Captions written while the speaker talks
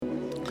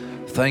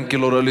Thank you,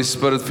 Lord Holy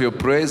Spirit, for your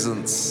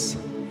presence.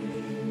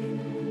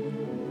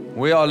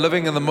 We are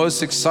living in the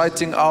most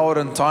exciting hour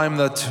and time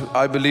that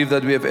I believe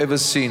that we have ever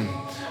seen.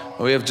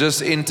 We have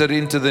just entered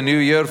into the new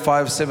year,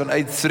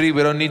 5783.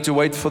 We don't need to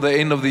wait for the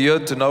end of the year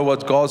to know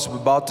what God's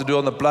about to do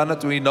on the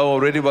planet. We know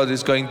already what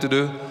He's going to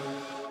do.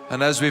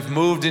 And as we've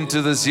moved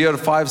into this year,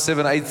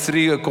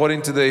 5783,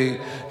 according to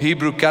the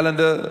Hebrew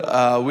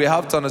calendar, we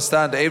have to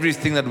understand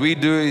everything that we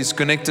do is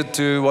connected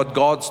to what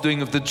God's doing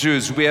with the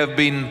Jews. We have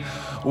been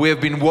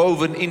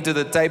woven into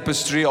the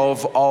tapestry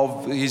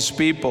of His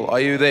people. Are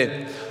you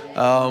there?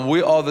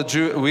 We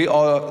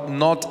are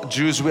not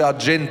Jews, we are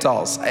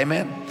Gentiles.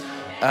 Amen.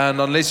 And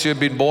unless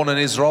you've been born in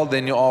Israel,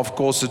 then you are of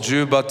course a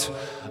Jew. But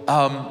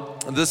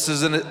this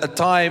is a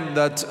time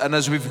that, and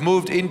as we've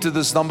moved into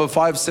this number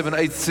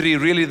 5783,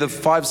 really the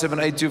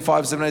 5782,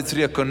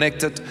 5783 are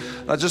connected.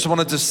 I just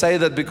wanted to say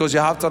that because you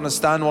have to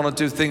understand one or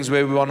two things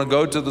where we want to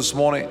go to this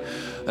morning.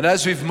 And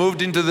as we've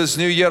moved into this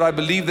new year, I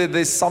believe that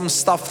there's some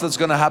stuff that's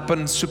going to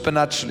happen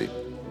supernaturally.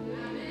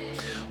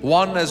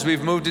 One, as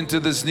we've moved into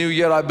this new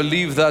year, I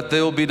believe that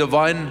there will be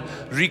divine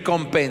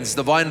recompense,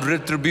 divine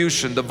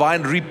retribution,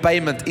 divine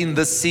repayment in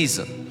this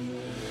season.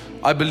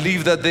 I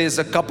believe that there's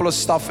a couple of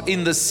stuff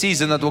in this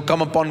season that will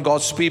come upon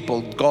God's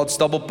people. God's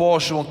double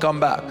portion will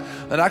come back.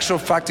 In actual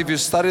fact, if you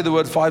study the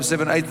word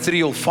 5783,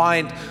 you'll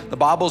find the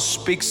Bible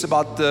speaks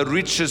about the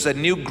riches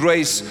and new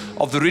grace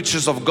of the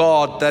riches of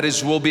God that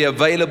will be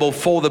available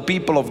for the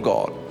people of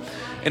God.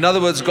 In other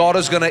words, God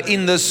is going to,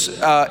 in this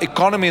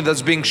economy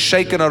that's being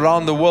shaken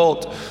around the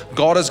world,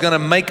 God is going to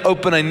make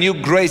open a new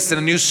grace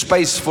and a new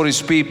space for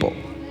His people.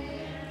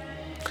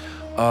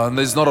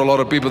 There's not a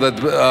lot of people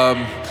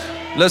that...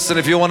 Listen,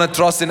 if you want to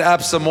trust in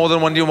apps more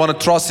than when you want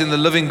to trust in the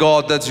living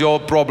God, that's your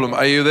problem.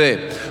 Are you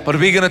there? But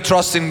we're going to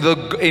trust in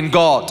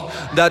God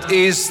that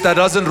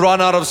doesn't run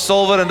out of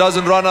silver and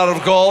doesn't run out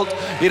of gold.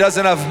 He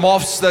doesn't have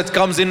moths that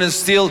comes in and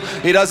steal.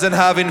 He doesn't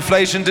have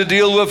inflation to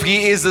deal with.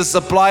 He is the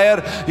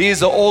supplier. He is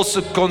the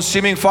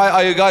all-consuming fire.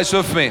 Are you guys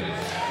with me?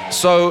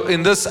 So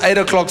in this 8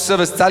 o'clock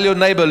service, tell your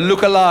neighbor,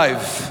 look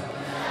alive.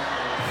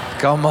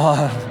 Come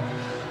on.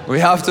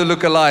 We have to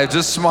look alive.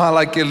 Just smile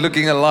like you're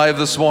looking alive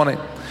this morning.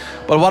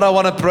 But what I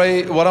want to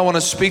pray, what I want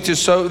to speak to,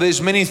 so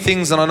there's many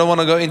things, and I don't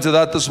want to go into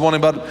that this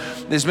morning, but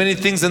there's many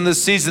things in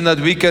this season that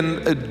we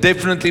can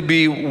definitely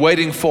be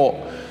waiting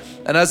for.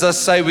 And as I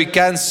say, we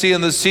can see in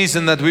this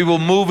season that we will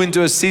move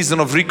into a season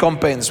of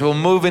recompense. We'll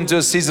move into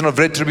a season of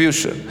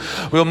retribution.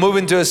 We'll move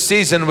into a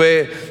season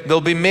where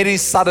there'll be many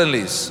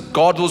suddenlies.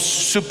 God will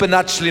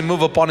supernaturally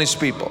move upon His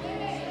people.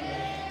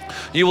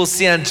 You will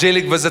see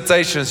angelic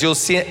visitations. You'll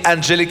see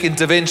angelic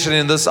intervention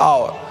in this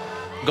hour.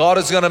 God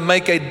is going to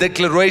make a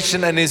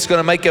declaration, and He's going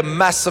to make a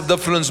massive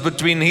difference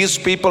between His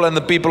people and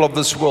the people of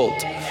this world.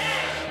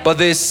 But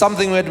there's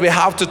something that we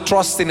have to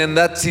trust in, and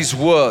that's His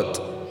word.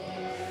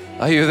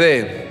 Are you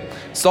there?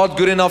 It's not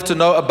good enough to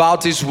know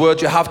about His word.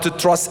 You have to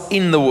trust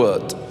in the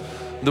word.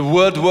 The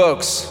word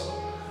works.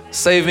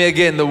 Save me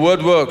again. The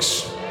word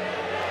works.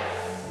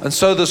 And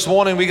so this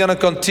morning we're going to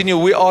continue.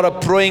 We are a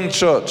praying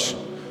church.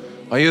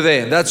 Are you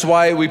there? That's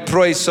why we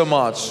pray so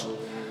much.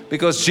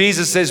 Because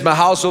Jesus says, my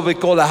house will be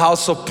called a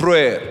house of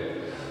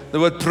prayer. The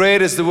word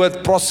prayer is the word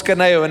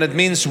proskuneo, and it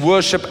means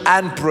worship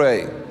and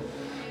pray.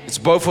 It's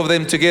both of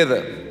them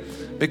together.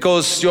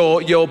 Because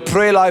your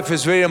prayer life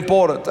is very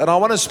important. And I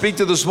want to speak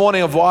to this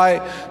morning of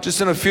why, just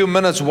in a few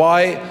minutes,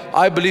 why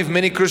I believe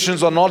many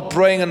Christians are not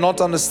praying and not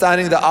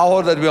understanding the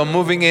hour that we are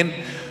moving in.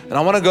 And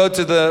I want to go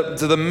to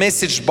the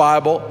Message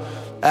Bible.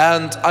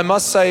 And I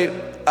must say,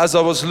 as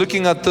I was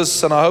looking at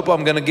this, and I hope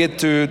I'm going to get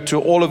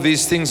to all of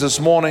these things this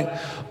morning,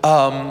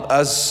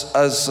 as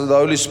the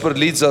Holy Spirit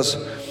leads us.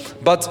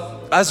 But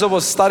as I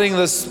was studying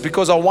this,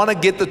 because I want to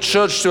get the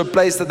church to a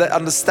place that they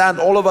understand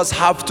all of us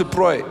have to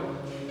pray.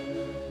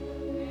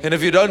 And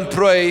if you don't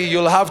pray,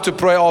 you'll have to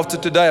pray after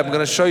today. I'm going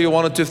to show you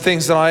one or two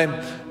things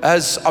that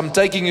as I'm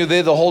taking you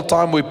there the whole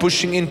time, we're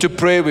pushing into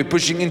prayer, we're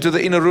pushing into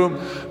the inner room.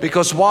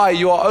 Because why?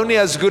 You are only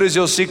as good as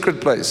your secret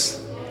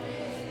place.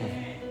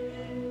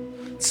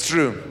 It's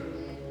true.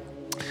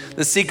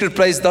 The secret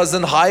place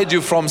doesn't hide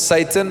you from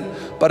Satan,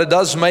 but it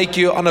does make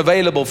you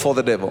unavailable for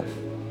the devil.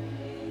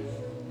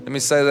 Let me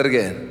say that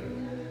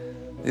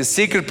again. The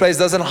secret place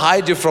doesn't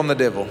hide you from the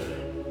devil.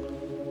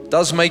 It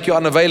does make you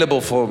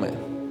unavailable for me.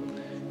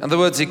 In other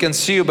words, he can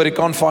see you, but he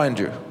can't find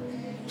you.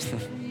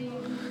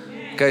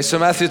 Okay, so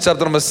Matthew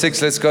chapter number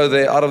 6, let's go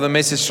there out of the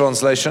Message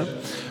translation.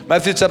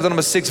 Matthew chapter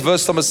number 6,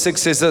 verse number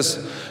 6 says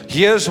this.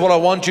 Here's what I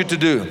want you to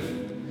do.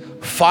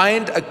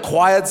 Find a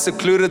quiet,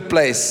 secluded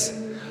place,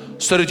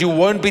 so that you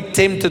won't be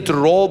tempted to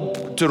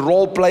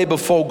role play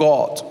before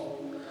God.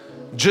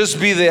 Just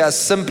be there as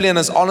simply and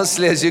as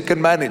honestly as you can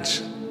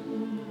manage.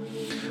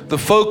 The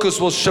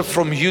focus will shift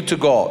from you to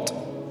God,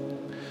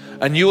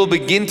 and you will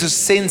begin to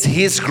sense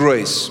His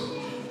grace.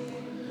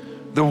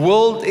 The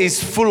world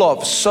is full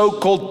of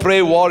so-called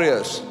prayer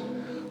warriors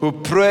who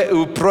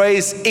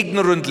prays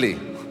ignorantly.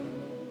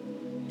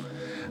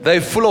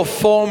 They're full of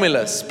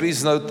formulas,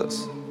 please note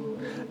this,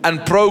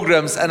 and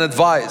programs and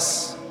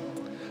advice,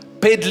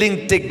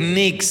 peddling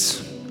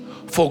techniques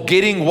for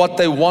getting what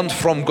they want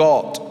from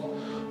God.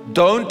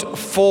 Don't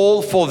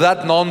fall for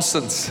that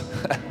nonsense.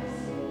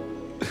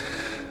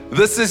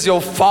 This is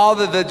your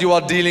Father that you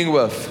are dealing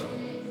with.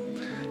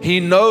 He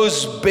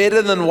knows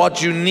better than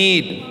what you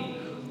need.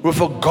 With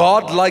a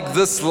God like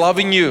this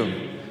loving you,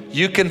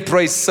 you can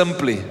pray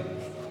simply.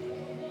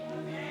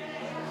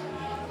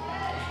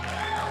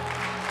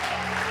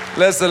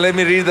 Listen, let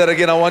me read that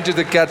again. I want you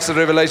to catch the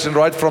revelation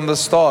right from the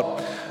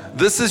start.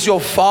 This is your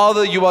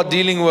Father you are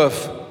dealing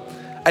with,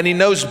 and He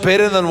knows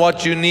better than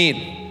what you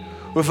need.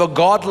 With a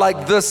God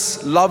like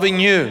this loving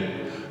you,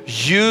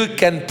 you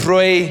can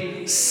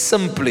pray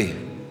simply.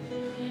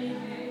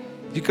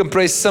 You can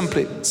pray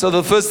simply. So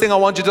the first thing I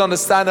want you to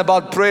understand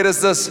about prayer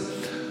is this.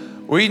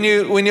 When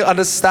you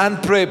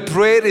understand prayer,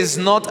 prayer is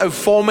not a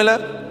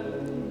formula.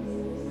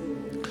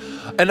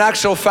 In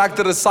actual fact,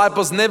 the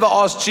disciples never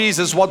asked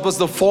Jesus what was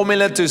the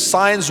formula to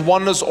signs,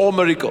 wonders, or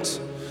miracles.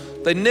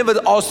 They never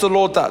asked the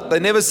Lord that. They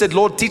never said,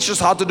 Lord, teach us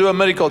how to do a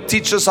miracle.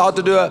 Teach us how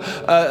to do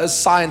a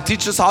sign.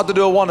 Teach us how to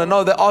do a wonder.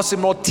 No, they asked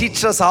Him, Lord,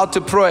 teach us how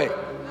to pray.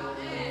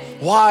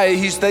 Why?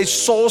 They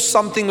saw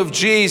something of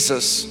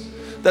Jesus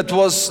that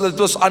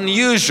was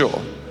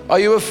unusual. Are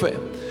you with me?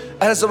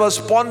 As I was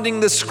pondering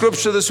the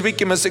scripture this week,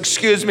 you must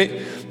excuse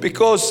me,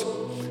 because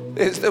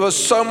there was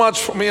so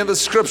much for me in the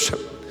scripture.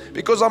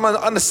 Because I'm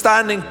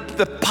understanding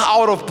the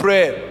power of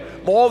prayer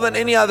more than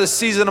any other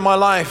season of my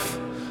life.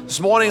 This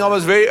morning I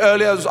was very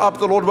early. I was up.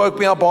 The Lord woke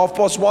me up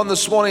 1:30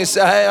 this morning. He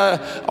said, hey,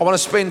 I want to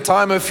spend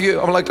time with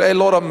you. I'm like, hey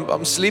Lord,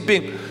 I'm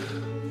sleeping.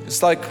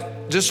 It's like,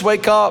 just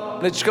wake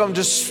up. Let's come.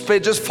 Just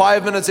spend just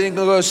 5 minutes and you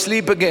can go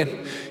sleep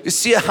again. You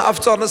see, I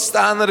have to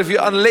understand that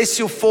unless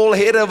you fall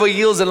head over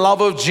heels in love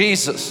of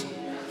Jesus,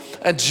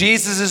 and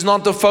Jesus is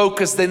not the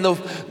focus, then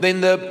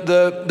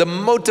the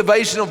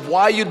motivation of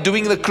why you're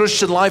doing the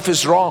Christian life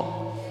is wrong.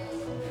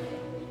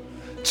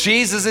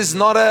 Jesus is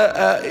not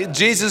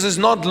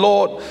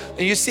Lord.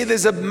 And you see,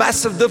 there's a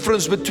massive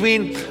difference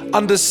between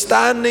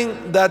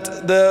understanding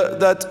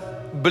that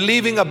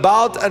believing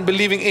about and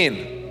believing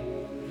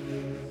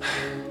in.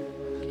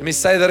 Let me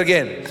say that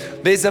again.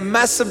 There's a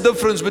massive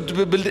difference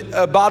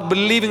about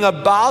believing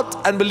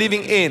about and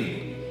believing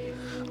in.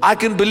 I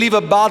can believe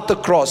about the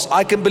cross.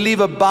 I can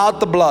believe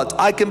about the blood.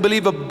 I can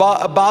believe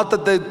about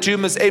that the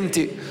tomb is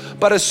empty.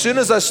 But as soon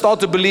as I start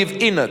to believe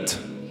in it,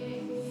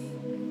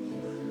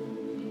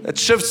 it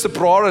shifts the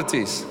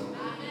priorities.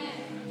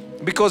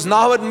 Because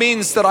now it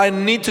means that I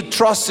need to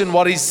trust in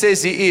what He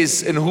says He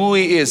is, and who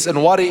He is,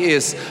 and what He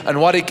is,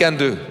 and what He can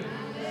do.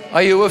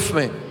 Are you with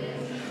me?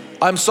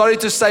 I'm sorry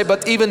to say,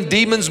 but even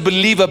demons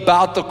believe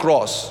about the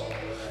cross.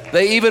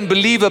 They even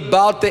believe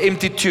about the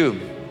empty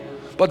tomb.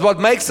 But what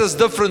makes us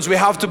different, we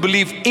have to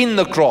believe in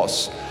the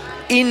cross,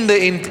 in the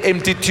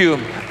empty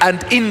tomb,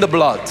 and in the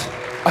blood.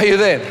 Are you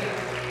there?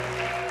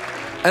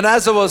 And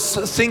as I was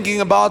thinking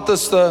about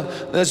this,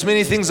 there's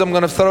many things I'm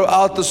going to throw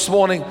out this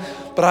morning,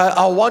 but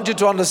I want you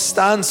to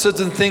understand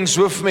certain things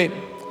with me.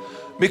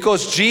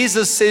 Because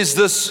Jesus says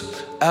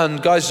this,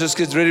 and guys, just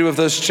get ready with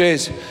those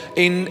chairs.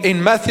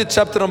 In Matthew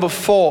chapter number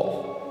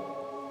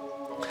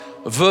 4,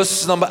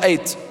 verse number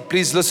 8,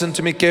 please listen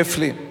to me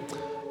carefully.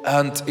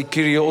 And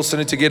Ikiri, you also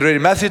need to get ready.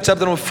 Matthew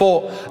chapter number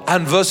 4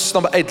 and verse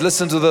number 8,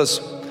 listen to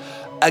this.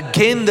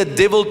 Again the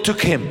devil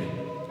took him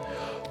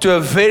to a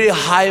very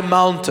high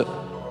mountain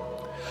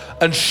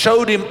and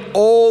showed him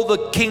all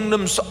the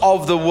kingdoms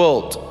of the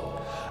world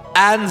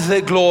and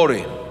their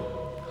glory.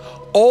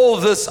 All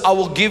this I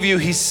will give you,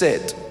 he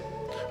said.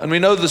 And we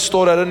know the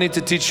story, I don't need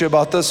to teach you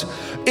about this.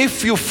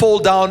 If you fall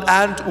down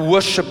and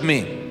worship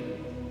me.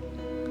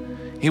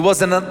 He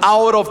was in an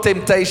hour of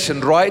temptation,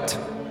 right?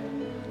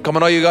 Come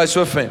on, are you guys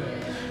with me?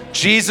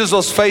 Jesus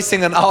was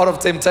facing an hour of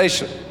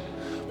temptation.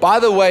 By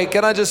the way,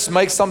 can I just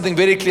make something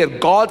very clear?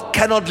 God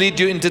cannot lead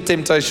you into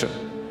temptation.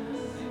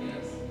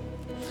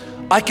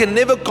 I can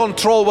never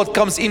control what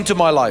comes into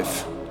my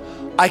life.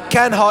 I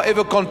can,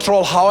 however,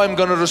 control how I'm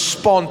going to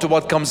respond to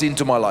what comes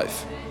into my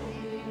life.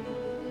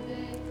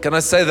 Can I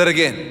say that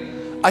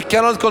again? I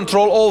cannot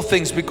control all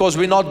things because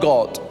we're not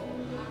God.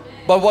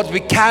 But what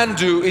we can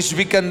do is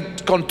we can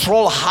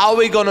control how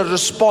we're going to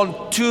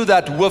respond to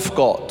that with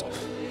God.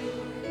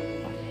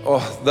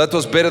 Oh, that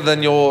was better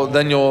than your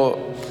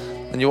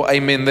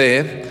amen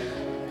there.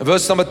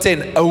 Verse number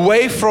 10.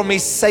 Away from me,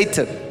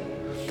 Satan,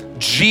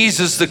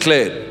 Jesus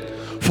declared.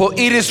 For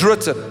it is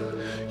written,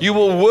 you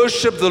will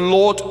worship the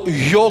Lord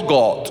your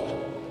God.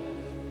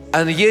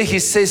 And here he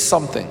says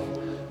something.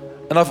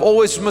 And I've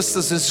always missed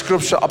this in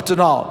scripture up to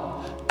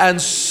now.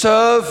 And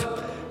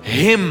serve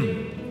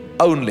him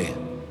only.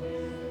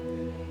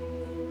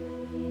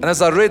 And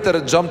as I read that,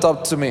 it jumped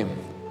up to me.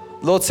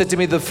 The Lord said to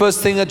me, the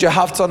first thing that you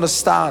have to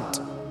understand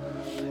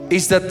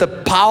is that the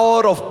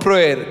power of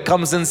prayer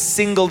comes in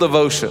single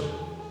devotion.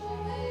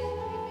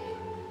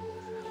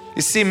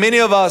 You see, many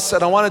of us,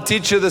 and I want to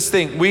teach you this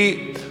thing,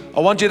 I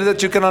want you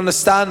that you can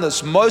understand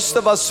this. Most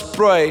of us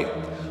pray,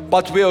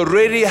 but we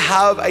already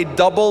have a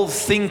double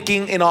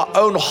thinking in our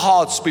own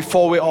hearts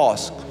before we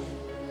ask.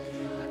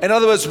 In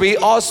other words, we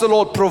ask the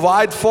Lord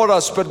provide for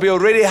us, but we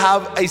already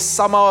have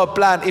somehow a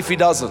plan if He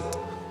doesn't.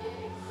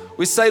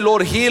 We say,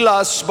 Lord, heal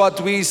us,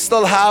 but we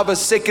still have a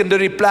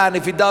secondary plan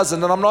if He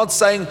doesn't. And I'm not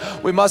saying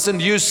we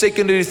mustn't use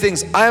secondary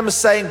things. I am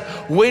saying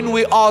when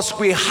we ask,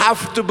 we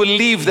have to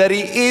believe that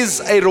He is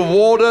a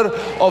rewarder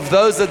of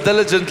those that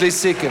diligently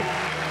seek Him.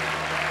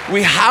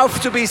 We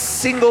have to be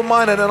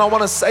single-minded. And I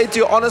want to say to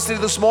you honestly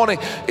this morning,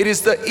 it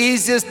is the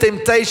easiest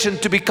temptation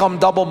to become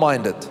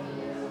double-minded.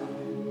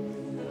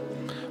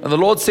 And the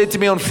Lord said to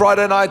me on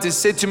Friday night, He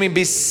said to me,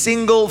 be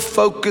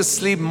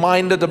single-focusedly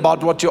minded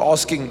about what you're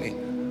asking me.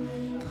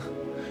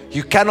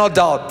 You cannot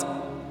doubt.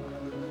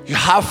 You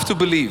have to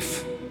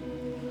believe.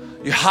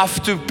 You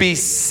have to be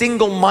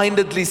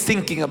single-mindedly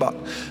thinking about.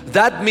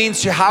 That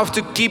means you have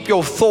to keep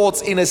your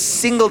thoughts in a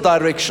single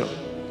direction.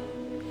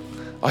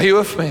 Are you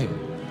with me?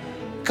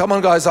 Come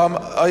on, guys.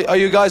 Are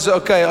you guys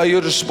okay? Are you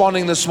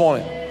responding this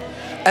morning?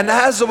 And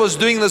as I was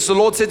doing this, the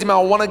Lord said to me, I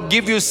want to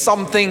give you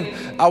something.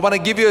 I want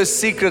to give you a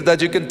secret that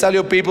you can tell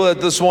your people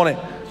that this morning.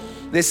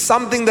 There's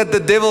something that the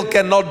devil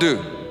cannot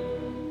do.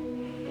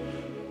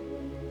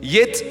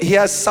 Yet he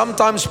has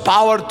sometimes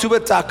power to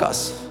attack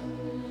us.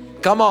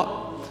 Come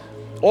on.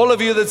 All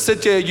of you that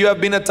sit here, you have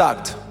been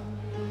attacked.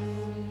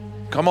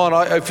 Come on.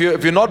 If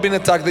you're not been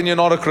attacked, then you're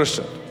not a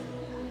Christian.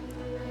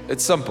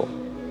 It's simple.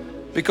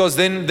 Because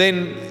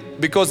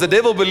because the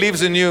devil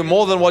believes in you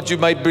more than what you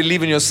might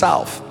believe in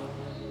yourself.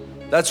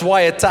 That's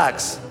why he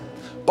attacks.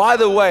 By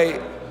the way,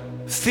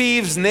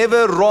 thieves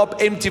never rob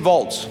empty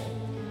vaults.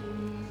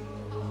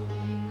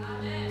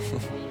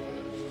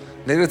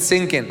 Let it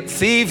sink in.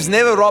 Thieves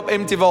never rob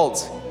empty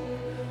vaults.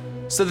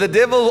 So the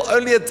devil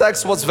only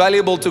attacks what's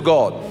valuable to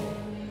God.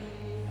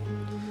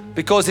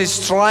 Because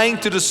he's trying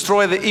to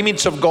destroy the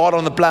image of God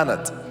on the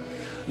planet.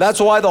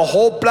 That's why the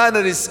whole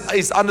planet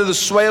is under the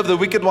sway of the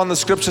wicked one, the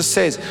scripture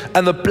says.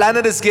 And the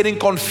planet is getting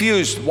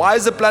confused. Why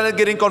is the planet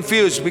getting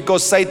confused?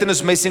 Because Satan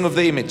is messing with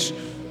the image.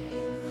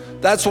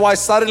 That's why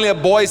suddenly a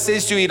boy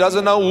says to you, he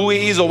doesn't know who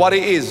he is or what he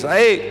is.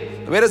 Hey,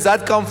 where does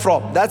that come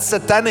from? That's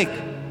satanic.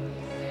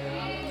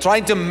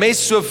 Trying to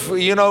mess with,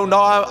 no,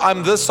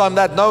 I'm this, I'm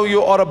that. No,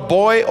 you are a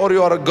boy or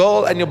you are a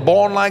girl and you're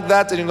born like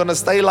that and you're going to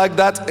stay like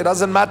that. It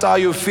doesn't matter how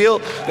you feel.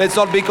 Let's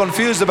not be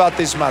confused about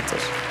these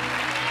matters.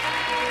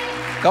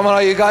 Come on,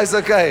 are you guys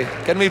okay?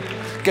 Can we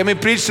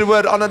preach the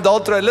word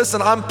unadulterated?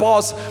 Listen, I'm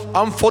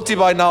 40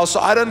 by now, so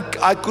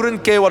I couldn't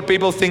care what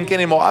people think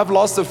anymore. I've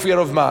lost the fear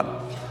of man.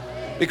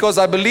 Because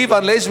I believe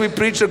unless we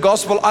preach the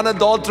gospel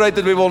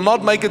unadulterated, we will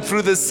not make it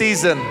through this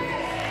season.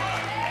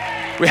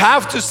 We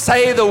have to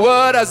say the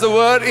word as the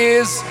word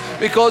is,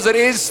 because it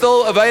is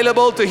still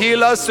available to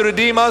heal us, to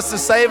redeem us, to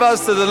save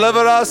us, to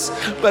deliver us.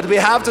 But we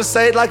have to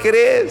say it like it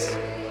is.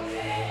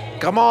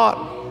 Come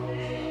on.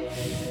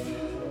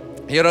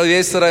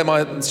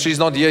 Yesterday, she's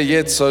not here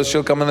yet, so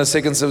she'll come in the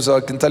second service, so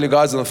I can tell you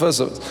guys in the first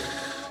service.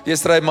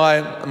 Yesterday,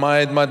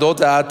 my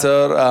daughter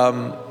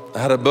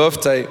had a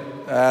birthday,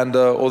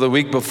 or the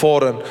week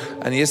before,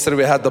 and yesterday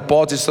we had the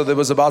party, so there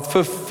was about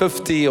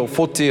 50 or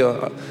 40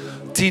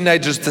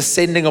 teenagers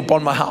descending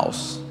upon my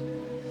house.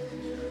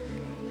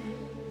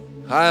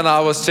 And I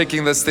was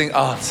checking this thing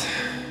out.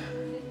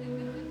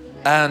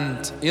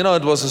 And,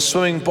 it was a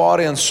swimming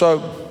party, and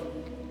so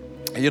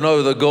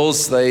the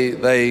girls,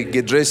 they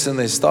get dressed in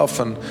their stuff,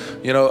 and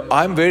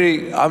I'm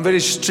very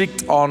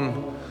strict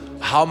on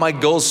how my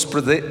girls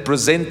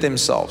present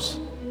themselves,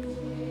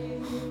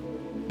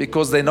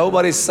 because they're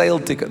nobody's sale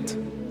ticket.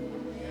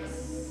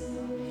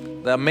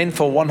 They're meant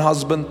for one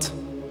husband.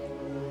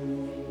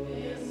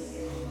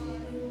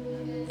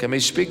 Can we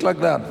speak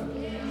like that?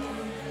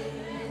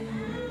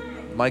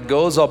 My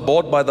girls are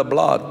bought by the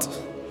blood.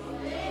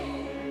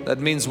 That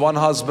means one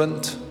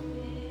husband.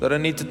 They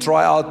don't need to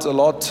try out a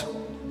lot.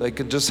 They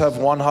can just have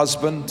one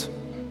husband.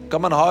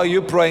 Come on, how are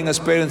you praying as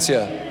parents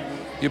here?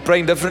 You're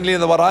praying differently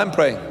than what I'm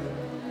praying.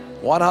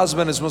 One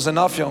husband is most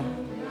enough, young.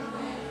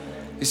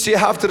 You see, you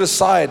have to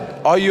decide,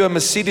 are you a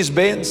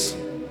Mercedes-Benz?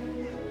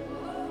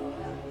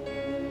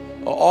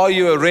 Or are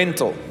you a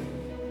rental?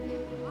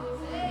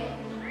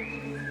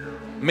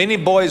 Many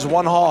boys,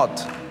 one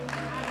heart.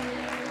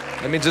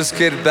 Let me just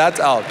get that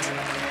out.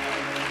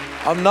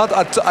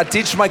 I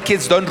teach my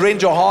kids, don't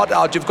rent your heart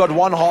out. You've got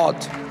one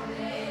heart.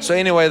 So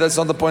anyway, that's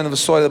not the point of the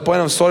story. The point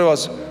of the story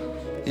was,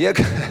 here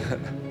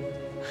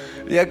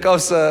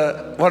comes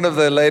one of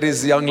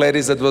the young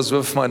ladies that was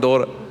with my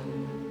daughter.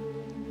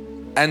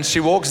 And she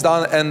walks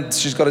down and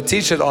she's got a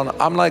t-shirt on.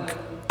 I'm like,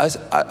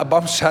 I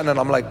bump Shannon.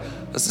 I'm like,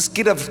 does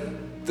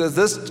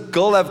this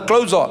girl have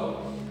clothes on?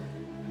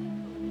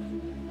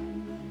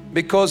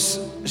 Because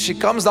she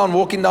comes down,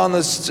 walking down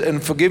this,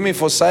 and forgive me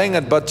for saying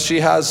it, but she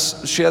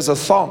has a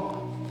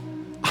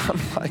thong. I'm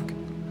like,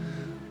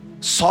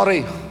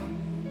 sorry,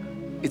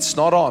 it's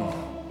not on.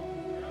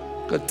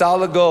 Go tell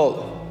the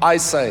girl, I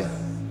say,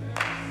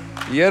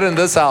 here in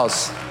this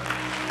house,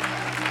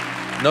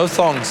 no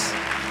thongs.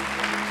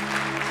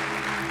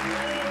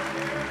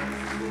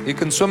 You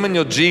can swim in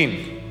your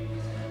jean.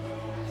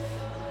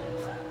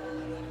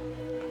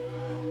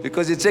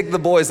 Because you check the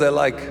boys, they're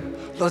like,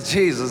 Lord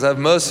Jesus, have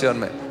mercy on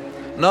me.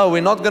 No,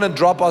 we're not going to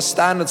drop our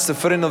standards to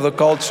fit into the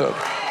culture.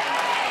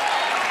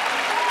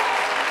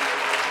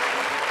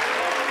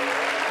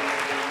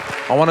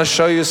 I want to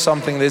show you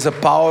something. There's a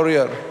power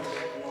here.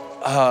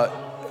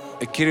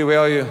 Kiri, where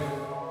are you?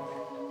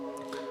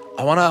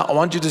 I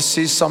want you to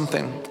see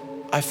something.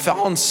 I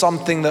found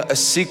something, a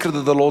secret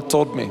that the Lord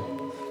taught me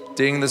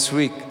during this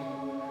week.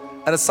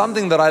 And it's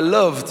something that I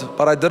loved,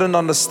 but I didn't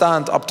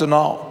understand up to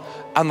now.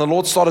 And the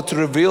Lord started to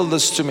reveal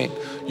this to me.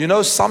 You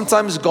know,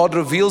 sometimes God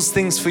reveals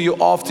things for you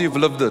after you've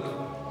lived it.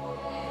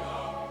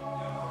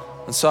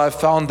 And so I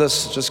found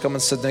this. Just come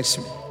and sit next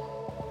to me.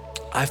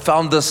 I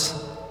found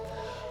this.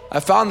 I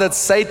found that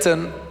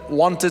Satan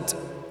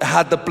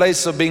had the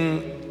place of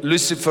being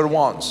Lucifer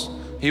once.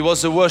 He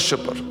was a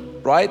worshiper,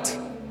 right?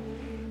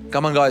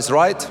 Come on, guys,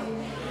 right?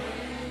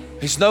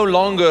 He's no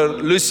longer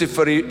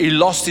Lucifer. He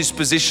lost his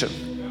position.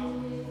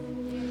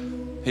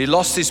 He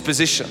lost his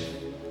position.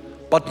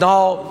 But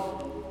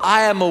now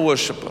I am a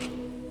worshiper.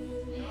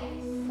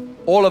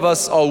 All of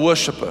us are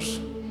worshipers.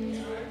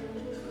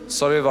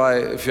 Sorry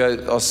if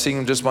you are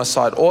seeing just my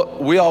side.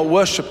 We are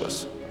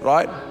worshipers,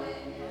 right?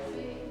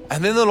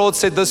 And then the Lord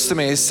said this to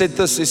me. He said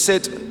this. He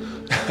said,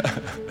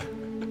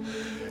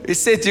 He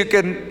said,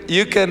 the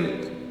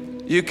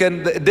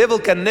devil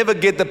can never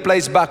get the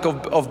place back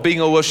of being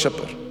a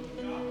worshiper.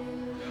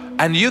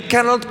 And you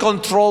cannot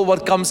control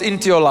what comes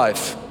into your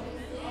life.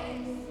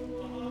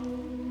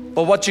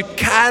 But what you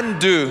can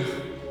do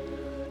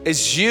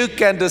is you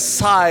can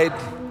decide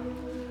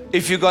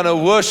if you're going to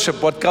worship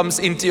what comes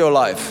into your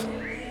life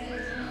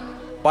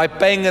by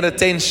paying it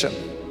attention.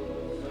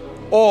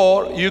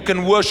 Or you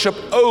can worship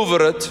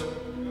over it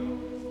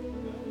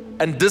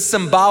and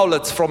disembowel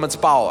it from its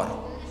power.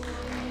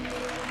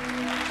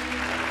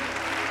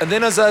 And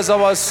then as I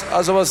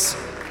was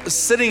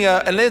sitting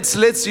here, and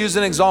let's use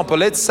an example.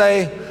 Let's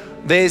say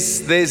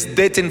there's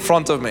death in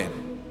front of me.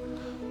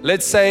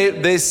 Let's say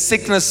there's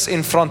sickness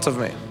in front of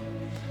me.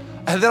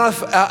 And then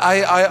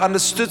I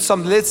understood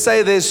something. Let's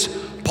say there's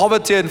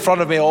poverty in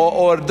front of me,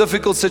 or a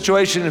difficult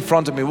situation in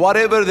front of me,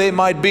 whatever they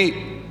might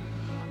be.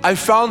 I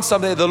found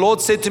something. The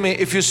Lord said to me,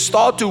 if you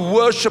start to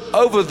worship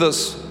over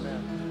this,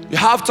 you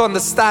have to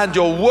understand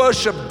your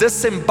worship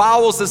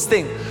disembowels this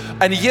thing.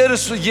 And here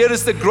is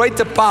the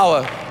greater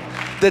power.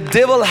 The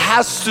devil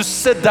has to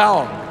sit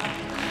down.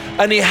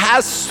 And he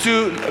has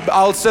to,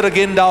 I'll sit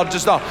again down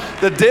just now.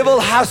 The devil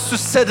has to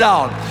sit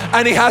down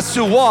and he has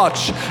to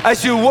watch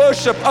as you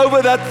worship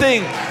over that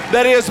thing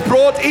that he has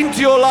brought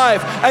into your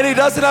life. And he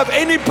doesn't have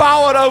any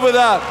power over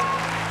that.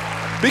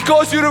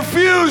 Because you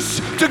refuse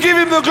to give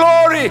him the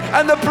glory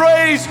and the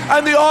praise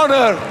and the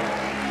honor.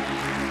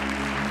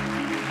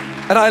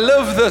 And I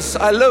love this,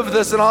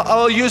 and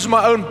I'll use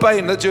my own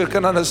pain that you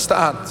can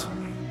understand.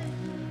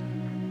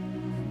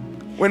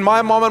 When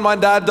my mom and my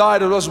dad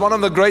died, it was one of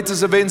the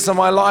greatest events of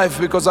my life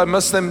because I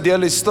miss them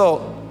dearly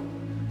still.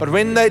 But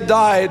when they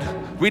died,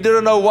 we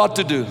didn't know what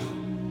to do.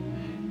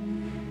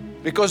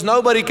 Because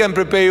nobody can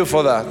prepare you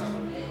for that.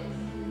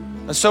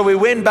 And so we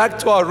went back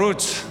to our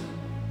roots.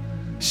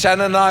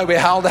 Shannon and I, we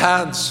held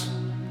hands.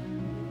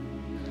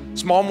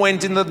 His mom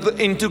went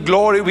into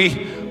glory.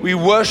 We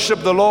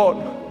worshiped the Lord.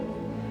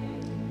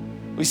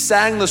 We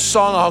sang the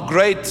song, How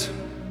Great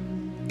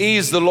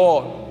Is the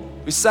Lord.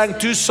 We sang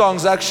 2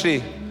 songs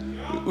actually.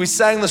 We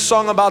sang the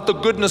song about the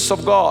goodness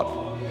of God.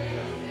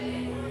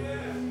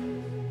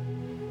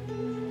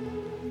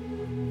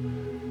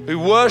 We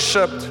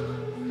worshiped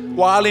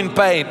while in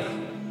pain.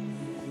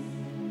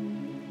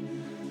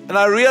 And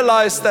I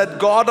realized that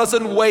God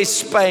doesn't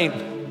waste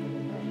pain.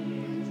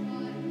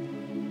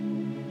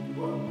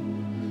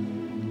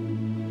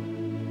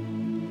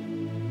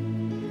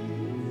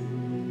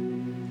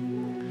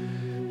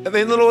 And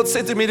then the Lord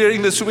said to me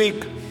during this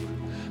week,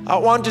 I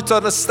want you to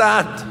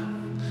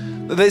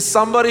understand that there's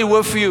somebody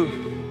with you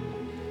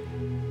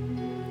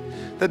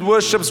that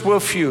worships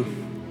with you.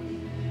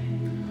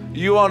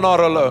 You are not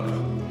alone.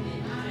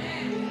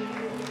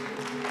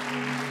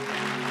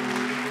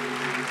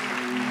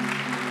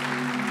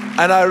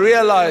 And I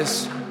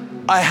realize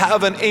I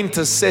have an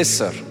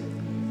intercessor.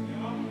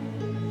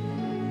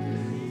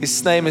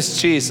 His name is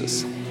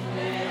Jesus.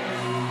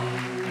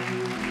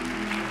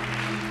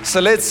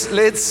 So let's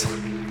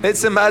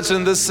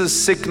imagine this is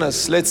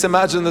sickness. Let's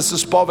imagine this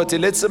is poverty.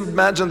 Let's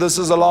imagine this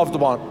is a loved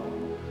one.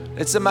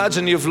 Let's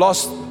imagine you've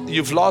lost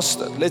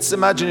it. Let's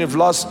imagine you've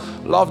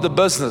loved the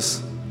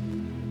business.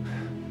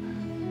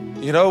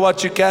 You know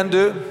what you can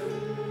do?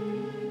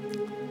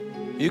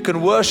 You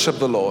can worship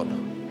the Lord.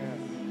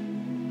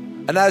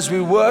 And as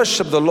we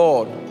worship the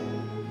Lord,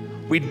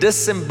 we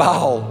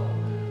disembowel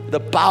the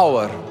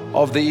power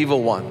of the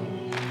evil one.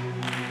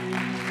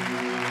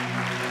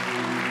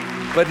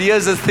 But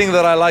here's the thing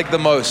that I like the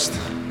most.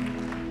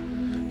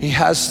 He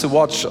has to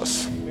watch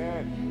us.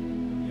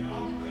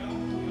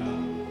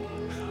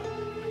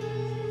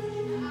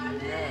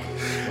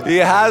 He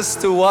has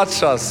to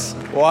watch us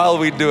while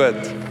we do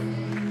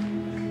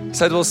it.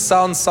 So it will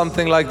sound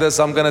something like this.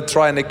 I'm going to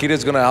try, and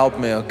Nikita's going to help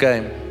me,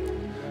 okay?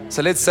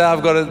 So let's say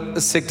I've got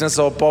a sickness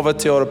or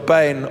poverty or a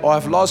pain, or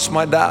I've lost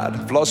my dad,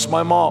 I've lost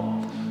my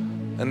mom.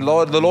 And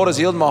the Lord has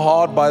healed my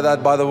heart by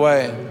that, by the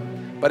way.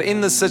 But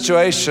in this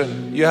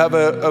situation, you have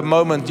a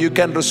moment you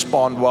can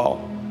respond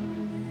well.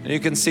 You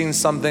can sing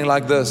something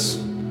like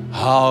this.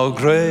 How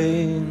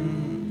great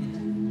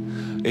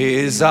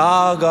is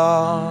our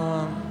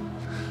God.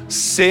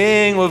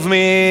 Sing with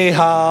me,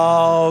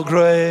 how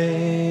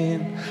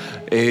great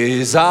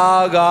is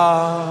our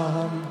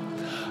God.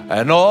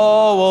 And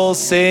all will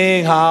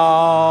sing,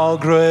 how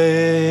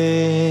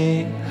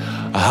great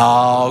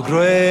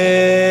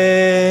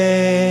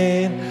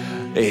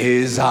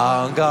is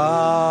our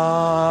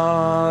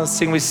God.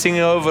 We sing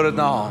over it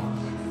now.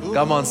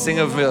 Come on, sing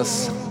of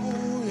this.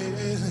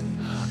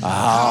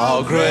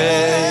 How great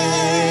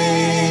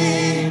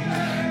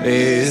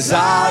is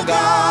our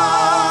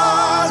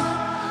God.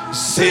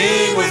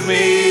 Sing with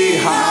me,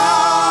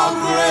 how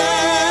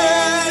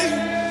great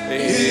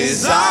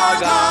is our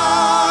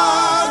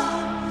God.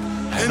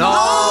 And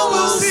all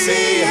will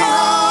see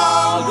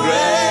how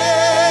great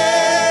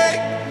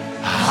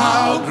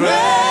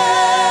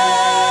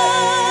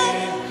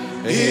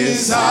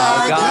is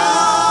our God.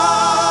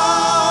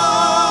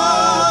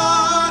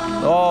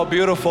 Oh,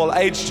 beautiful,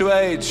 age to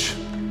age.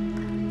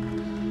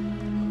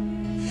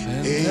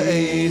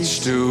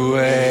 Age to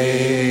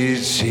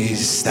age He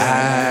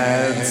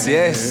stands.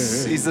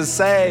 Yes, He's the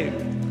same.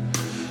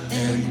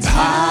 And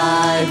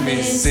time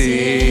is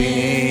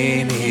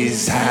in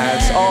His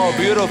hands. Oh,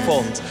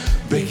 beautiful.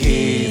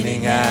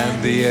 Beginning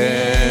and the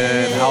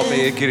end. Help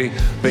me, Kiri.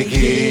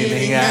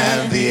 Beginning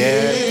and the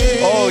end.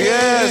 Oh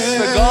yes,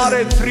 the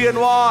Godhead 3 in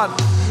 1.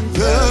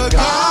 The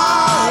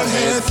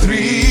Godhead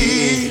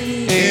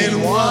 3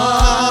 in 1.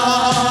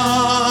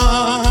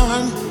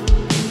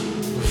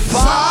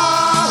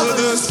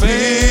 Father,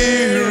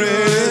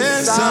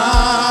 Spirit,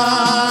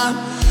 Son,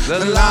 the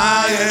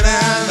Lion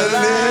and the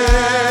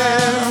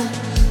Lamb,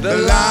 the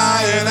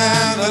Lion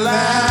and the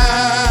Lamb.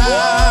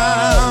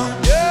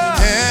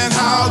 And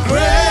how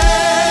great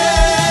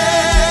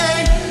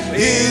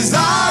is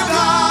our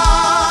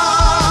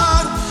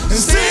God. And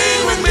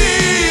sing with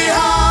me,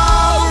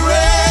 how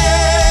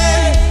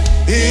great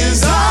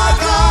is our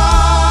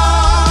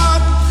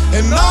God.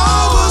 And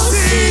all will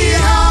see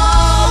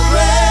how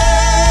great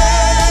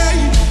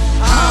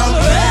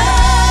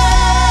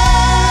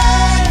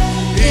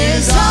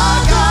is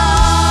our God.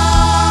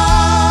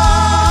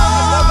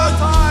 Another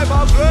time,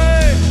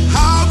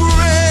 how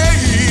great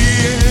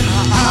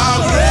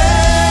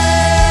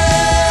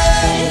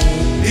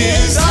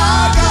is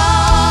our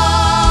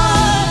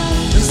God.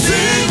 And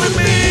sing with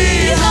me,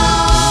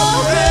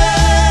 how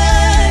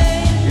great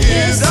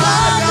is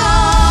our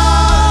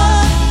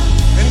God.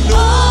 And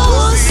all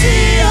will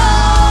see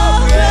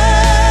how great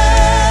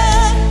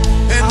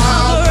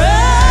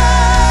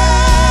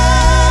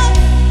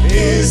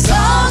is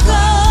our God.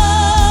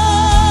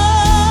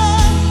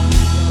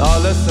 Now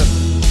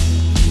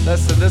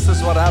listen, this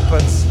is what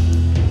happens.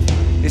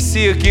 You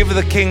see, you give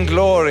the King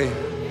glory.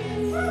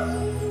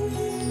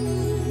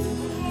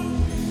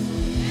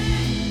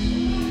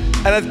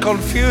 And it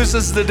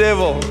confuses the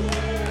devil.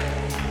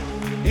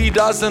 He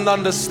doesn't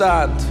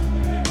understand.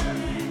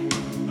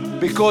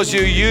 Because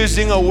you're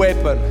using a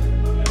weapon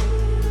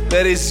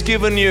that is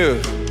given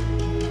you,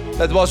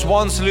 that was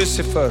once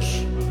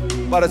Lucifer's,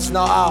 but it's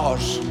now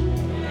ours.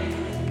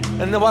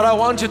 And what I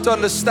want you to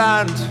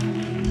understand,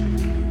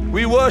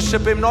 we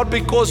worship Him not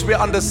because we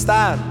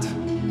understand.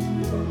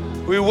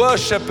 We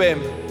worship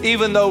Him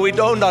even though we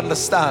don't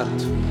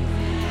understand.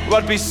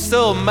 But we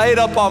still made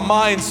up our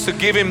minds to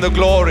give Him the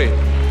glory.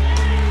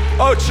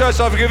 Oh church,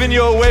 I've given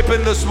you a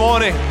weapon this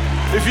morning.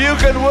 If you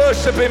can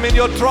worship Him in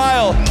your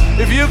trial,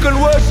 if you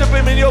can worship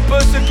Him in your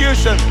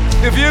persecution,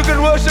 if you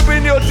can worship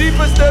in your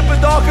deepest,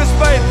 darkest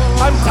pain,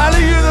 I'm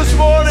telling you this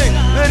morning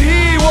that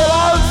He will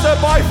answer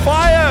by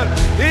fire.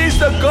 He's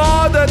the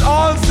God that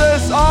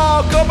answers.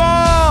 Oh, come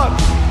on.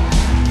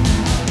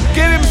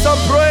 Give Him some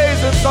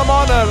praise and some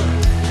honor.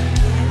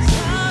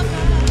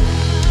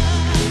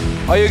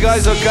 Are you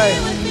guys okay?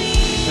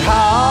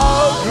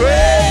 How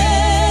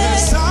great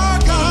is our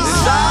God.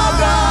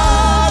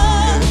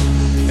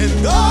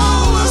 And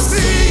all will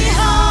see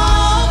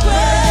how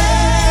great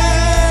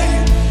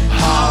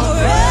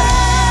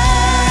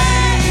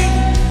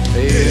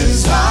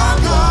is our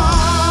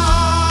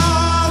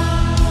God.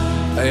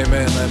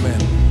 Amen, amen.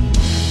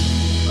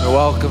 You're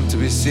welcome to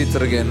be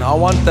seated again. I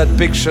want that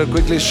picture.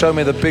 Quickly show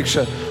me the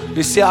picture.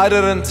 You see, I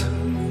didn't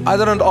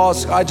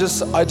ask. I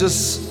just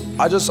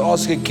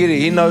asked Kiri.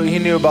 He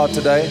knew about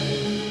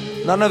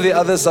today. None of the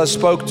others I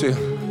spoke to.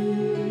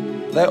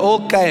 They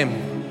all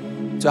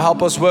came to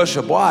help us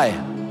worship. Why?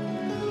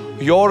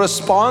 Your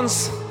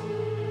response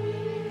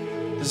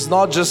is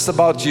not just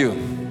about you.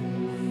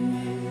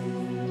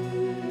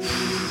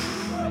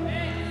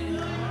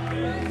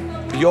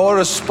 Your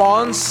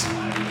response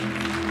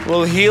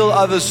will heal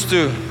others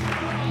too.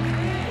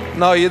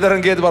 No, you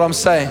didn't get what I'm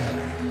saying.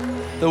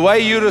 The way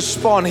you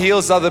respond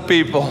heals other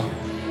people.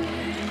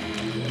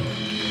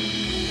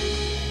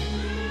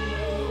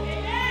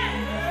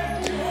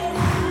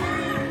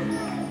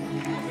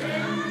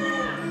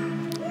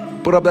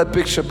 Put up that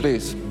picture,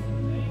 please.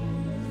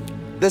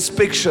 This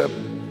picture,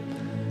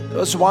 there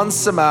was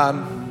once a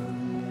man.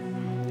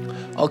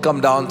 I'll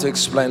come down to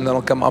explain, then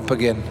I'll come up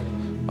again.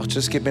 I'll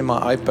just give me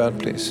my iPad,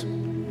 please.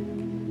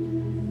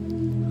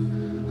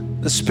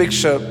 This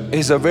picture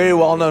is a very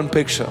well-known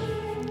picture.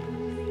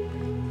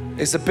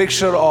 It's a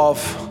picture of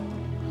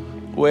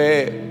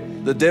where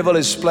the devil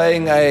is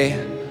playing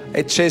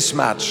a chess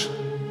match.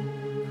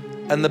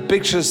 And the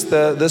pictures,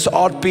 this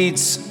art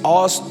piece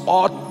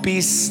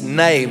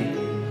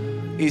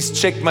name is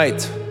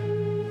Checkmate.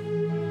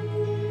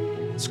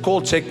 It's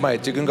called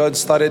Checkmate. You can go and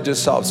study it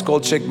yourself. It's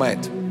called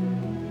Checkmate.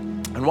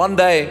 And one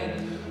day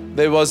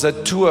there was a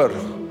tour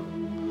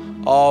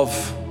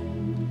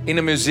in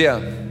a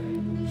museum,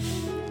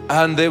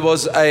 and there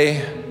was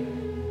a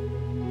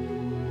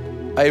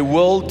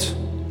world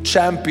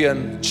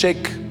champion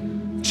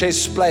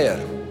chess player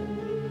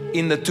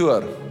in the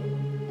tour.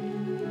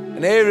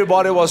 And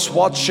everybody was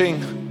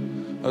watching.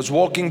 I was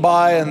walking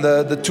by, and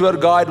the tour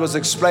guide was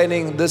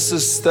explaining, this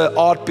is the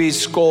art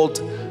piece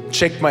called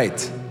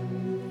Checkmate.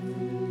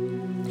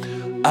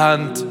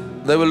 And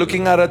they were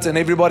looking at it, and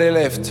everybody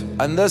left.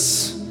 And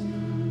this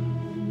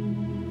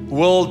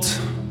world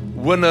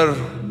winner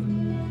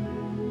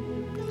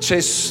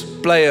chess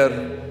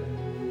player,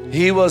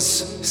 he was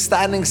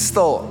standing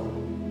still,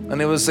 and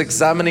he was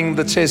examining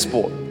the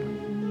chessboard.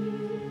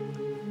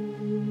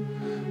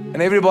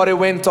 And everybody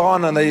went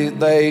on, and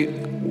they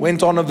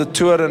went on of the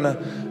tour, and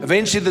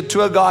eventually the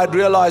tour guide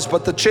realized,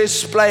 but the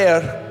chess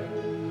player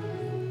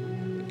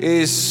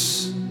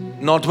is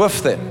not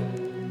with them.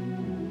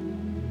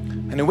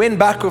 And he went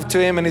back to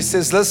him and he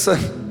says,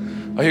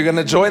 listen, are you going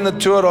to join the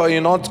tour, or are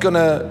you not going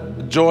to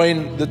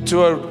join the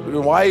tour?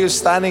 Why are you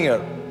standing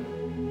here?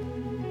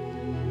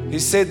 He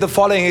said the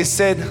following. He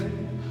said,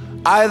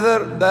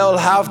 either they'll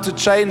have to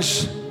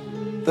change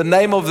the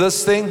name of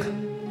this thing,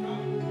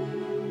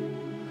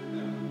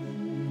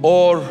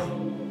 or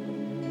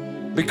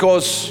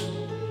because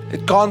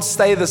it can't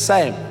stay the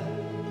same.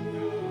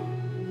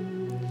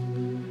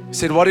 He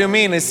said, what do you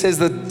mean? It says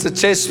that the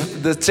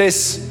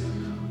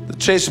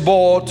chess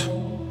board,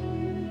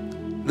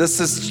 this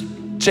is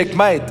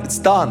checkmate, it's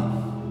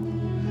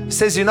done. He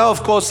says, you know,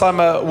 of course I'm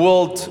a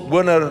world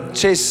winner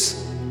chess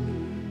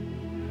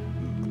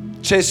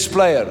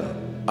player.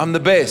 I'm the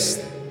best.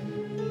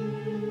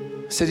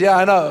 I said, yeah,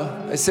 I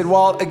know. I said,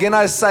 well, again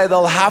I say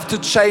they'll have to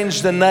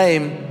change the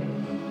name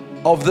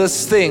of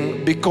this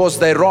thing because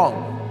they're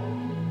wrong.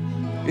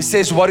 He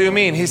says, what do you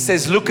mean? He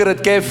says, look at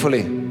it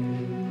carefully.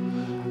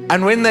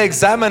 And when they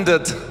examined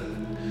it,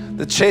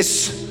 the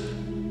chess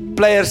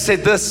player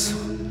said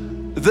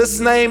this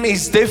name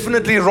is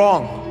definitely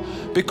wrong,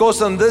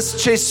 because on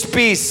this chess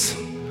piece,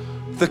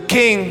 the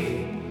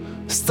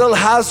king still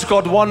has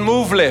got one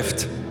move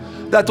left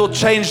that will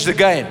change the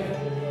game.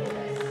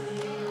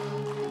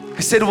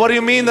 He said, what do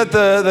you mean that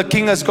the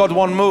king has got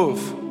one move?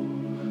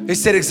 He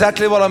said,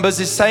 exactly what I'm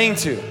busy saying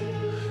to you.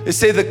 He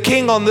said, the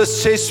king on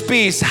this chess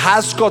piece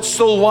has got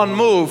still one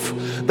move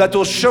that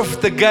will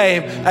shift the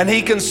game, and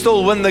he can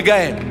still win the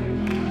game.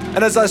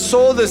 And as I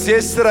saw this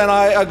yesterday, and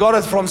I got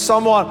it from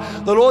someone,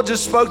 the Lord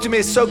just spoke to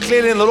me so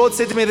clearly, and the Lord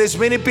said to me, there's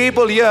many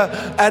people here,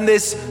 and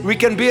we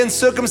can be in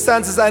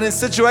circumstances and in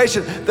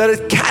situations that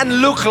it can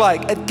look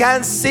like, it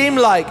can seem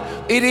like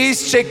it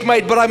is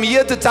checkmate, but I'm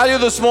here to tell you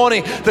this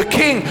morning, the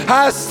king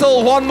has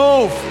still one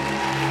move.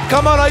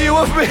 Come on, are you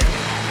with me?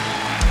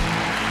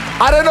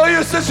 I don't know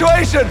your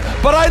situation,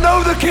 but I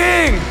know the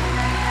king.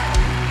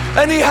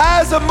 And he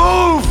has a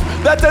move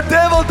that the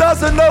devil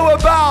doesn't know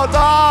about.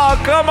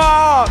 Come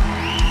on.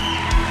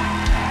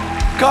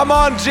 Come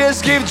on,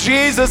 just give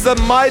Jesus the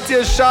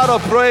mightiest shout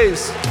of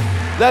praise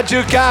that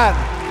you can.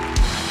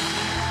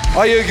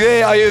 Are you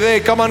there? Are you there?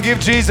 Come on, give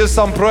Jesus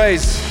some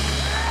praise.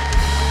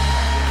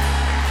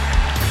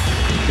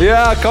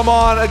 Yeah, come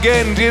on,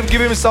 again, give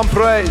him some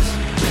praise.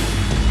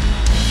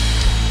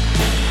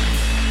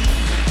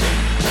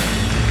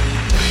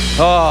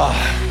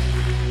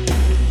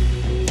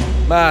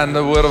 Man,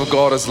 the word of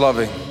God is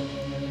loving.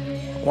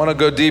 I want to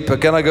go deeper.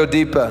 Can I go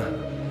deeper?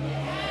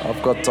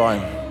 I've got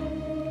time.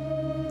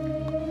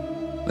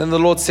 Then the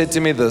Lord said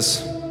to me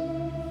this.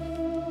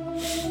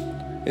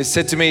 He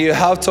said to me, you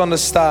have to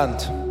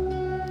understand,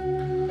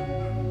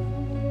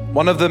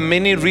 one of the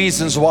many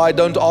reasons why I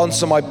don't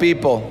answer my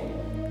people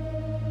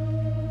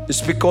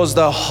is because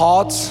their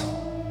hearts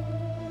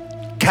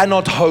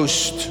cannot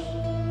host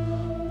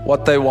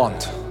what they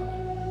want.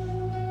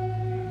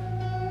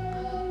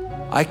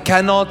 I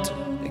cannot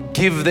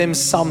give them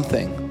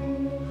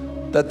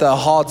something that their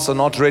hearts are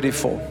not ready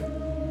for,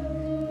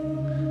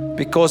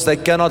 because they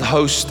cannot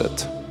host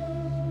it.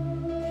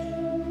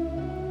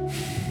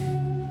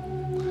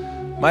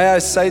 May I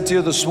say to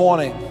you this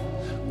morning,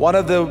 one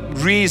of the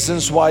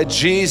reasons why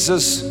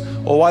Jesus,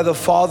 or why the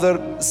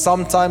Father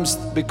sometimes,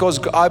 because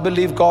I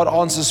believe God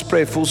answers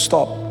prayer, full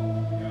stop.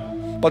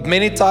 But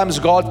many times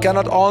God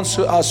cannot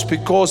answer us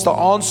because the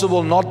answer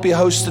will not be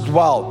hosted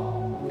well,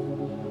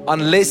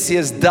 unless He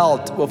has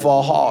dealt with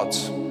our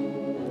hearts.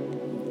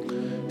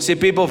 See,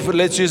 people,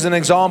 let's use an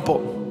example.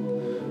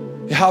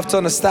 You have to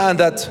understand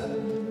that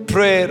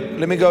prayer,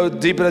 let me go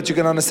deeper that you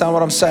can understand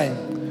what I'm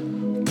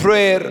saying.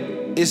 Prayer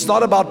is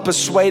not about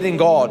persuading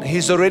God.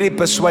 He's already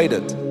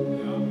persuaded.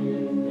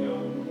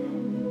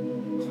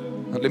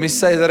 Let me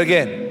say that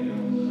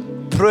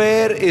again.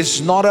 prayer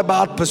is not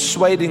about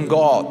persuading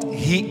God.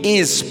 He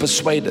is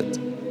persuaded.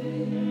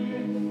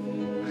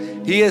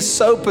 He is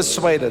so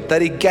persuaded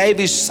that He gave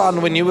His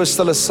Son when you were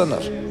still a sinner.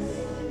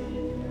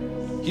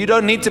 You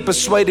don't need to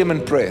persuade Him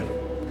in prayer.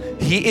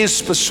 He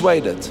is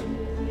persuaded.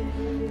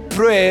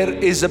 Prayer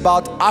is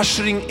about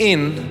ushering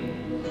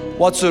in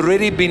what's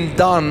already been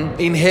done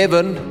in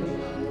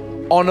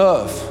heaven on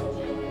earth.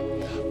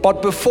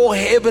 But before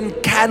heaven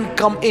can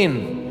come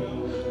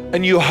in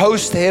and you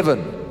host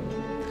heaven,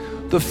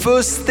 the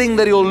first thing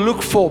that He'll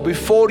look for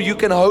before you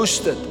can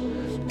host it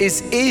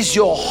is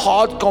your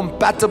heart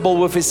compatible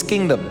with His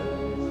kingdom?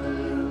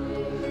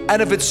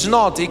 And if it's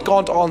not, He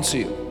can't answer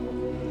you.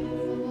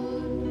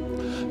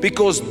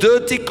 Because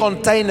dirty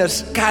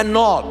containers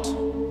cannot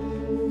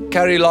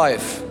carry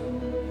life.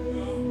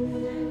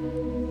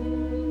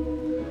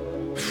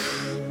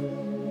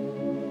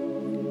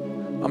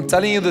 I'm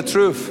telling you the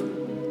truth.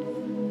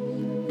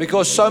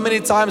 Because so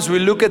many times we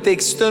look at the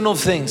external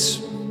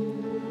things.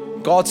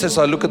 God says,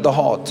 I look at the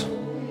heart.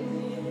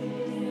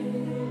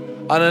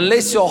 And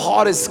unless your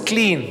heart is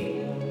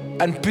clean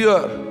and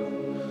pure,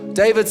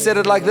 David said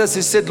it like this.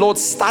 He said, Lord,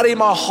 study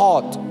my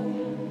heart.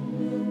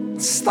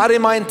 Study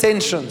my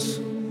intentions.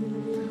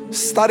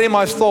 Study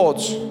my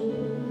thoughts.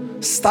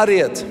 Study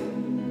it.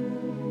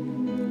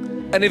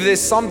 And if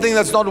there's something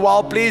that's not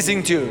well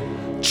pleasing to you,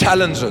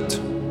 challenge it.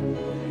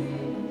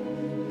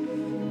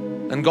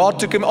 And God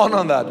took him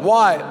on that.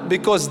 Why?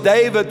 Because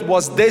David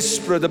was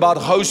desperate about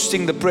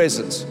hosting the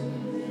presence.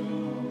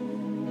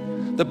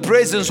 The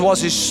presence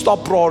was his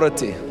top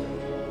priority.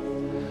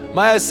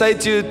 May I say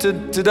to you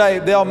today,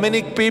 there are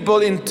many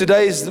people in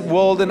today's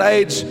world and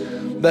age,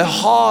 their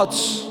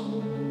hearts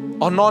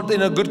are not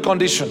in a good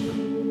condition.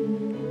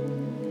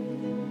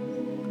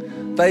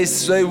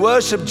 They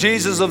worship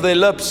Jesus with their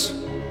lips,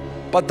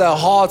 but their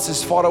hearts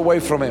is far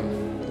away from Him.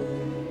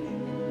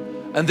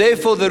 And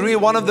therefore,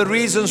 one of the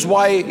reasons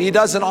why He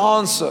doesn't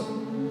answer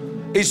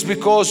is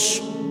because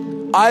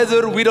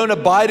either we don't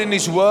abide in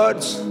His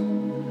words,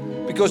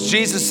 because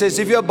Jesus says,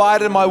 if you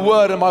abide in my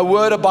word and my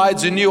word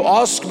abides in you,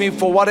 ask me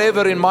for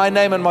whatever in my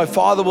name and my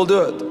Father will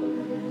do it.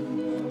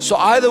 So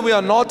either we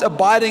are not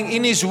abiding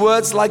in His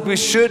words like we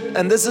should,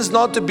 and this is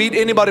not to beat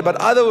anybody,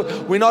 but either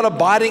we're not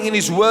abiding in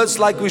His words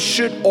like we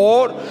should,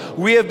 or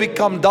we have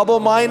become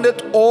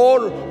double-minded,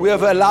 or we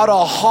have allowed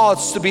our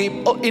hearts to be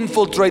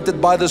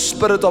infiltrated by the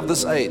spirit of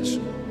this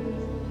age.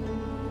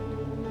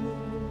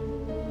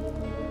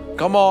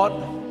 Come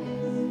on.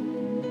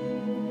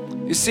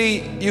 You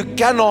see, you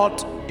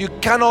cannot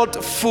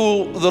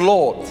fool the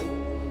Lord.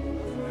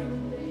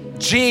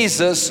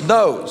 Jesus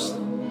knows.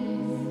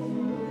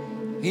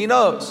 He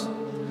knows.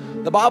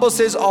 The Bible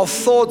says our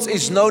thoughts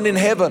is known in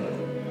heaven.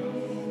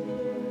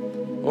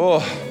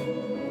 Oh,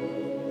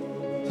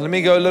 let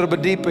me go a little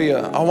bit deeper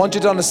here. I want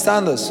you to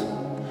understand this.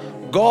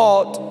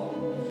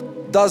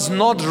 God does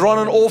not run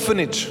an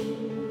orphanage.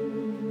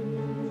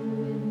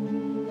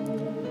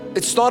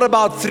 It's not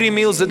about 3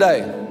 meals a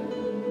day.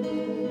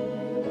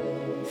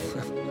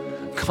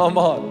 Come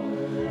on.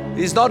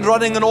 He's not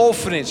running an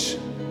orphanage.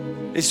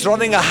 He's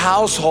running a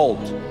household.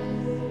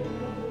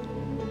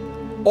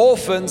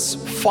 Orphans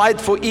fight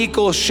for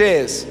equal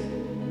shares.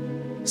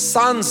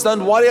 Sons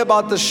don't worry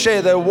about the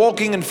share. They're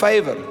walking in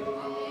favor.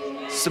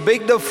 It's a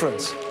big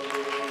difference.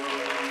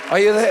 Are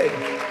you there?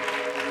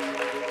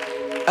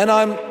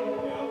 And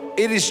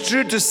it is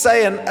true to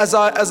say, and as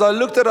I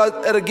looked at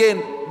it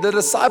again, the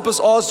disciples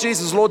asked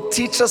Jesus, Lord,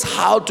 teach us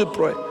how to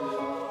pray.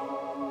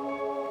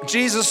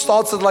 Jesus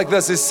starts it like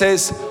this. He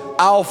says,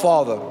 our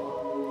Father.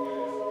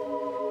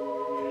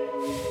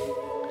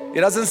 He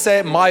doesn't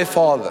say my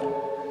Father.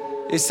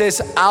 It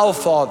says, our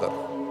Father,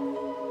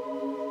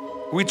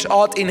 which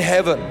art in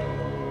heaven,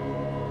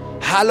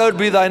 hallowed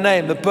be thy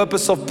name. The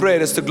purpose of prayer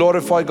is to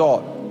glorify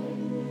God.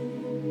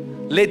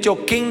 Let your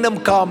kingdom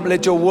come,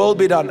 let your will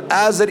be done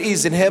as it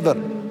is in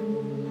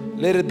heaven.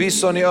 Let it be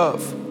so on the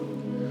earth.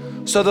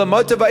 So the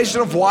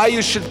motivation of why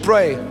you should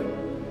pray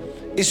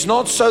is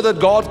not so that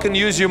God can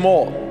use you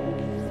more,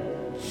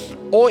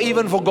 or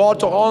even for God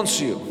to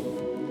answer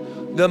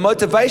you. The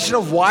motivation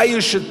of why you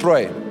should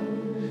pray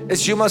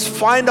is you must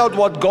find out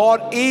what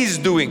God is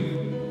doing,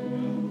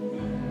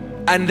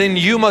 and then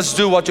you must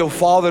do what your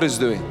Father is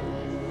doing.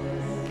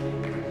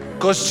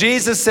 Because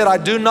Jesus said, I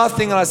do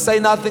nothing and I say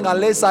nothing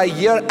unless I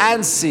hear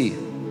and see.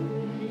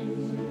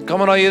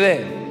 Come on, are you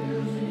there?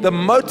 The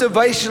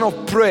motivation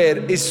of prayer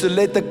is to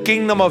let the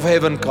kingdom of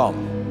heaven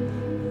come.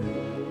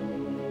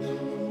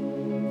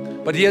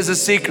 But here's the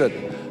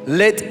secret.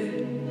 Let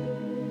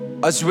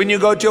us, when you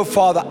go to your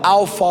Father,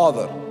 our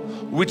Father,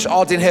 which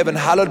art in heaven,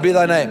 hallowed be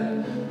thy name.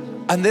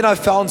 And then I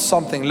found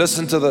something.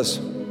 Listen to this.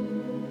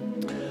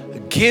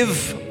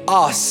 Give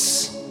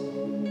us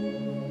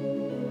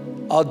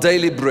our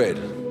daily bread.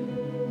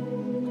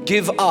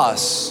 Give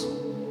us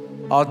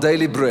our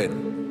daily bread.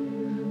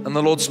 And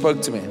the Lord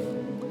spoke to me.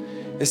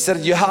 He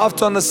said, you have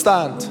to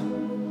understand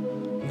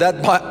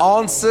that my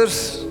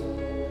answers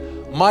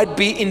might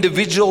be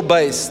individual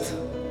based,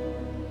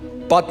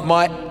 but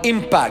my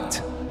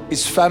impact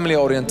is family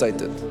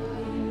orientated.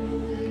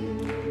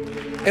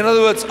 In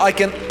other words, I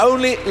can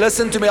only,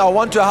 listen to me, I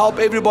want to help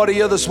everybody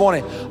here this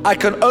morning. I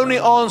can only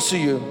answer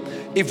you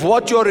if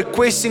what you're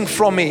requesting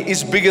from me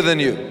is bigger than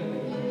you.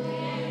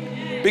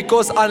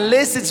 Because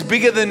unless it's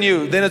bigger than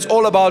you, then it's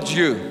all about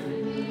you.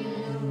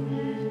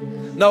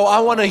 No, I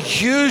want to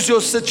use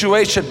your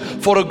situation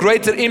for a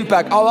greater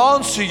impact. I'll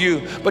answer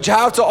you, but you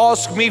have to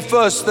ask me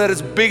first that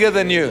it's bigger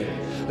than you.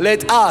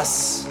 Let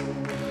us.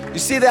 You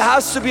see, there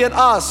has to be an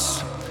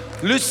us.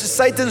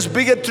 Satan's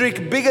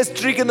biggest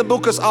trick in the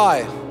book is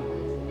I.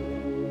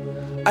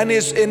 And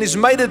he's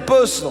made it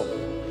personal.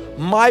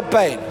 My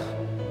pain.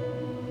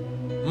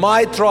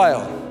 My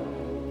trial.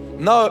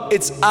 No,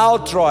 it's our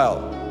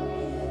trial.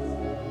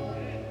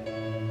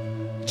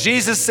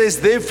 Jesus says,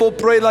 therefore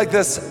pray like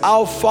this: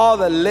 Our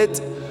Father,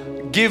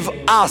 give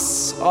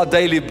us our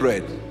daily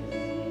bread.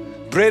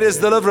 Bread is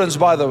deliverance,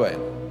 by the way.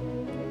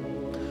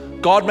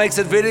 God makes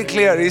it very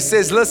clear. He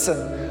says,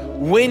 listen,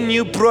 when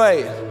you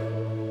pray,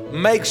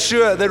 make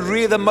sure that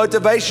the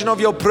motivation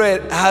of your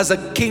prayer has a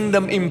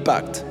kingdom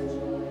impact.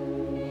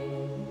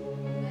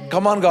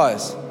 Come on,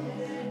 guys.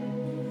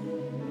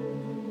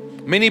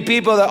 Many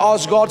people that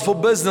ask God for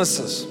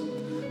businesses.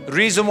 The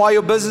reason why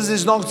your business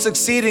is not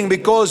succeeding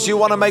because you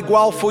want to make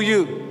wealth for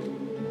you.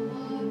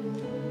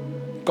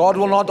 God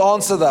will not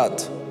answer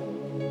that.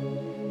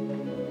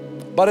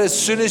 But as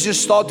soon as you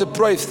start to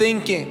pray,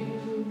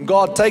 thinking,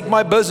 God, take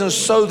my business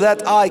so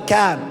that I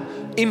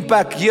can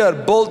impact here,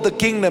 build the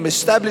kingdom,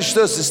 establish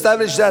this,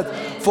 establish that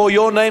for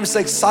your name's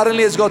sake,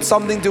 suddenly it's got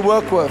something to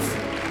work with.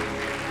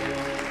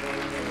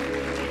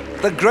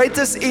 The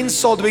greatest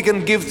insult we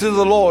can give to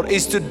the Lord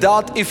is to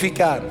doubt if He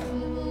can.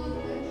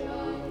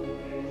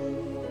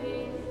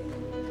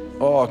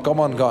 Oh, come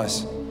on,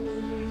 guys.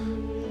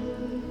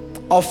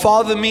 Our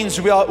Father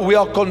means we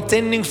are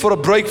contending for a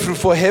breakthrough,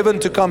 for heaven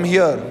to come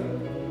here.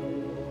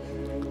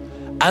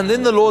 And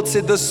then the Lord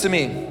said this to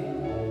me.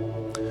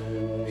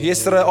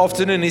 Yesterday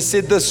afternoon, He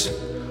said this: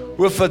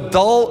 with a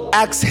dull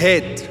axe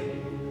head,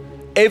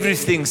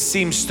 everything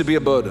seems to be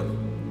a burden.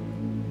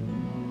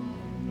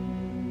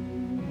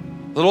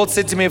 The Lord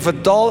said to me, with a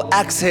dull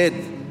axe head,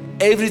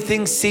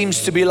 everything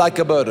seems to be like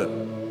a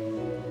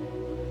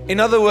burden.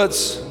 In other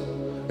words,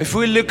 if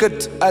we look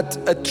at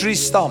a tree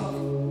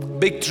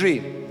stump, big tree,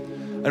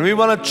 and we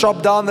want to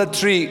chop down the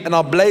tree and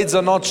our blades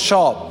are not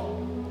sharp,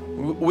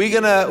 we're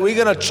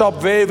gonna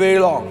chop very, very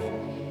long.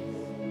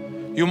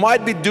 You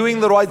might be doing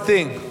the right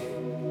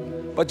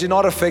thing, but you're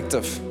not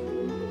effective.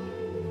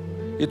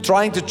 You're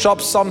trying to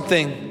chop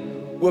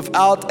something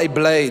without a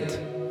blade.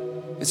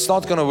 It's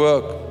not gonna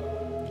work.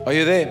 Are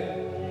you there?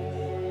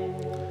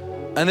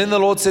 And then the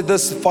Lord said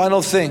this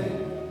final thing.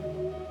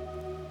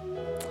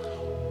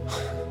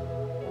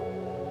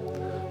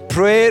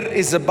 Prayer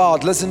is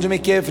about, listen to me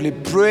carefully,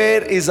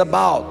 prayer is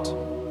about,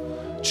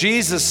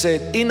 Jesus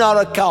said, in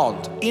our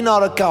account,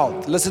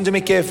 listen to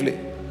me carefully.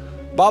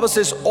 Bible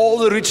says all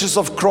the riches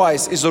of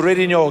Christ is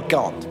already in your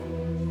account.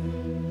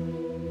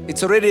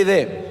 It's already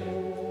there.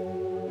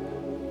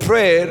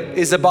 Prayer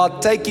is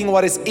about taking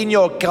what is in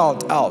your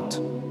account out.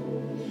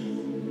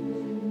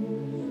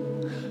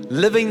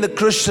 Living the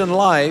Christian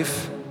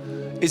life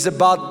is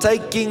about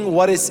taking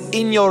what is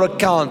in your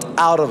account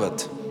out of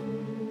it.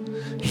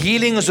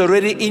 Healing is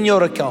already in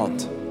your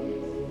account.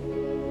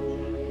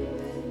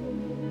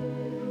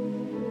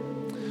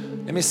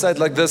 Let me say it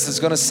like this. It's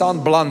going to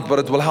sound blunt, but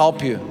it will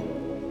help you.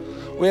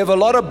 We have a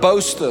lot of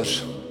boasters,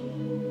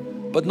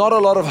 but not a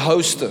lot of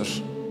hosters.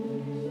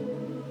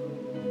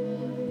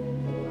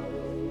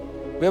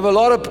 We have a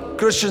lot of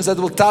Christians that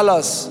will tell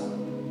us,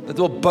 that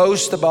will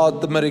boast about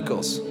the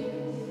miracles.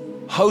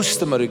 Host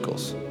the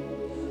miracles.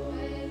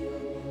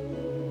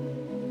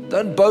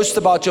 Don't boast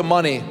about your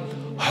money.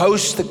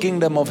 Host the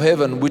kingdom of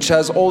heaven, which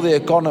has all the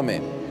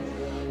economy.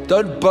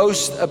 Don't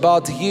boast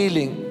about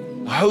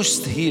healing.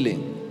 Host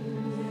healing.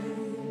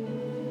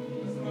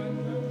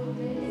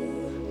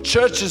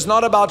 Church is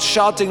not about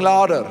shouting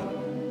louder.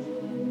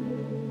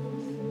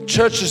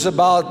 Church is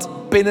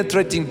about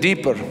penetrating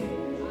deeper.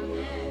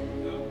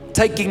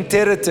 Taking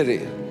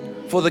territory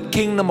for the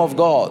kingdom of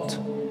God.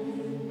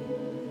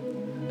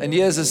 And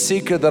here's a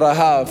secret that I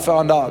have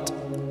found out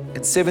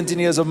in 17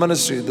 years of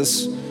ministry.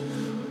 This,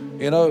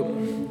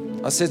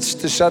 I said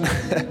to Shan,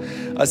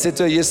 I said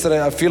to her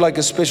yesterday, I feel like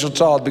a special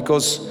child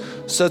because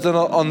certain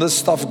on this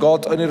stuff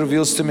God only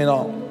reveals to me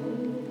now.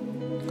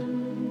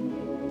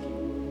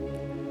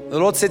 The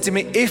Lord said to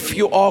me, if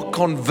you are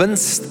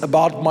convinced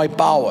about my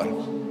power,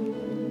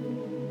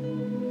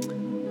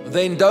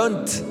 then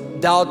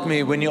don't doubt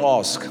me when you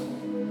ask.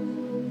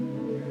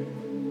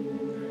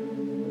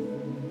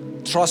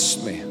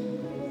 Trust me.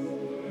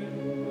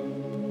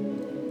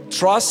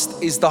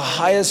 Trust is the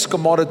highest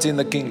commodity in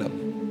the kingdom.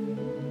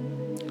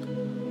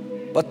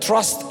 But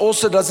trust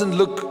also doesn't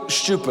look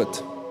stupid.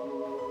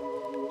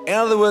 In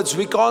other words,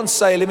 we can't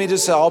say, let me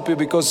just help you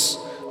because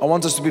I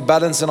want us to be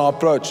balanced in our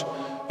approach.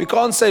 We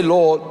can't say,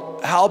 Lord,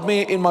 help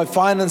me in my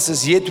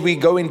finances, yet we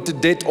go into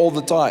debt all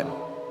the time.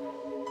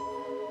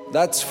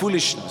 That's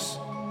foolishness.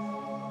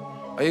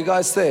 Are you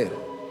guys there?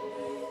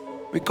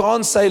 We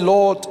can't say,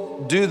 Lord,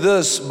 do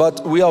this,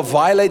 but we are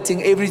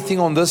violating everything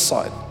on this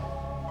side.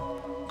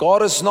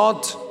 God is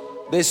not,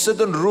 there's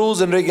certain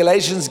rules and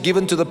regulations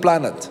given to the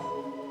planet,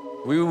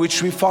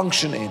 which we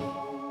function in.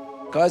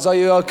 Guys, are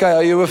you okay?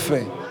 Are you with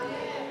me?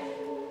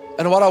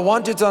 And what I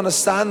want you to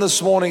understand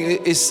this morning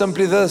is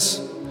simply this,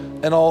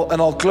 and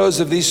I'll close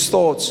with these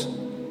thoughts.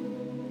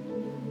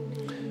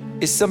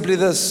 Is simply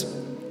this,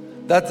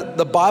 that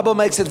the Bible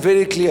makes it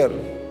very clear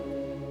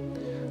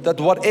that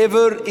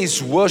whatever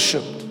is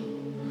worshipped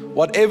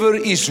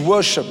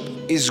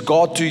is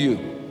God to you.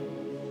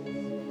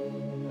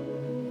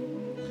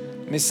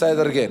 Let me say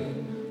that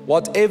again.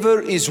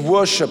 Whatever is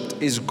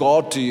worshipped is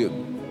God to you.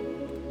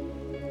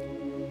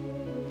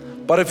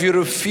 But if you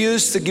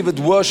refuse to give it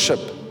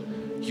worship,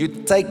 you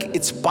take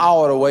its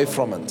power away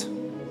from it.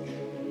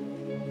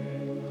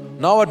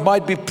 Now it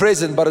might be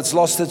present, but it's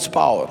lost its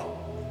power.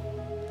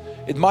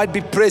 It might be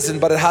present,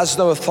 but it has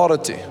no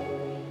authority.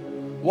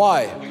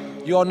 Why?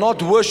 You are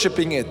not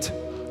worshiping it.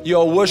 You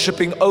are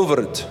worshiping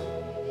over it.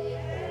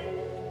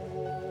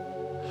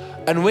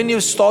 And when you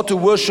start to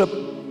worship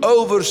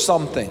over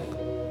something,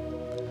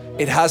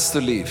 it has to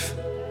leave.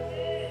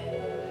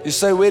 You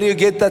say, where do you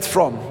get that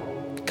from?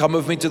 Come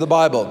with me to the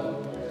Bible.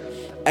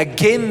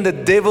 Again, the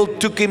devil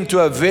took him to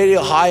a very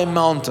high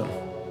mountain,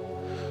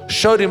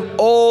 showed him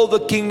all the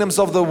kingdoms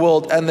of the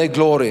world and their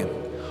glory.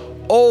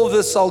 All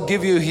this I'll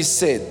give you, he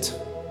said,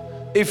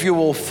 if you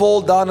will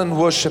fall down and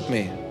worship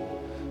me.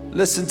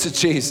 Listen to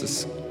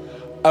Jesus.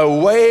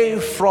 Away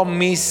from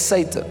me,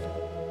 Satan.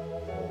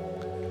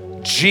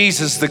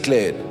 Jesus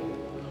declared,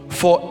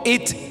 for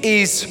it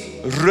is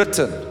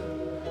written,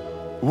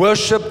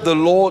 worship the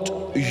Lord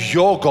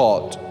your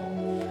God,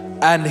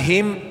 and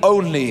him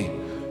only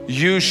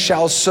you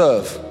shall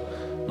serve.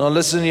 Now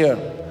listen here,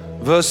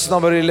 verse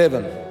number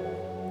 11.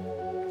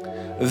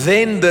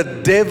 Then the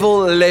devil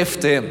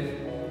left him,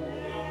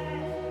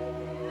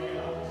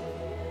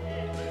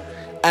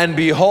 and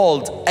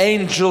behold,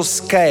 angels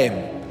came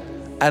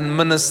and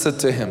ministered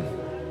to him.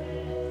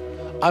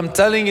 I'm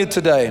telling you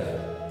today,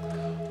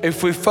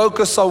 if we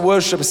focus our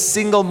worship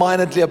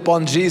single-mindedly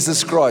upon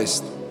Jesus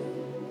Christ,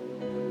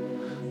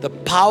 the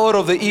power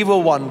of the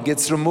evil one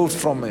gets removed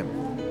from him.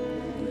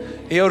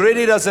 He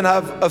already doesn't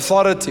have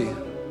authority,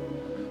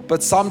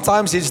 but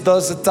sometimes he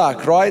does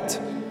attack, right?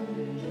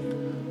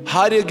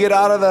 How do you get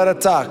out of that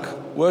attack?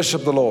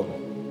 Worship the Lord.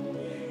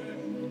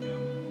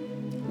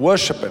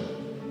 Worship him.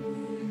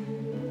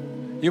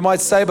 You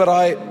might say, but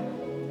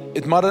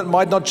it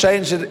might not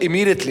change it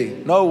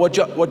immediately. No, what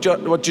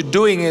you're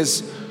doing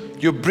is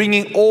you're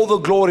bringing all the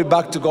glory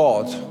back to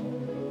God.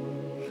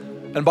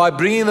 And by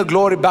bringing the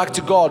glory back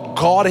to God,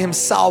 God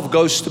himself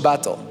goes to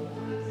battle.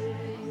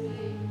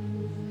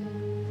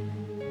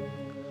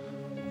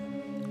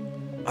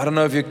 I don't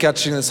know if you're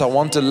catching this. I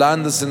want to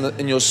land this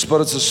in your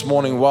spirits this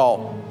morning.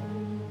 Wow,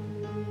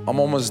 I'm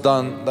almost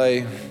done.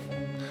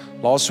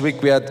 Last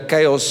week we had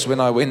chaos when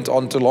I went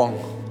on too long.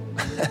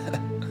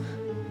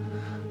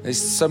 There's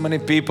so many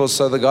people,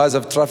 so the guys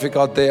have traffic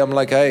out there. I'm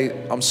like,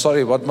 hey, I'm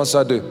sorry, what must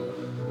I do?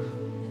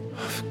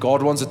 If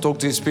God wants to talk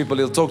to his people,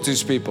 he'll talk to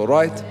his people,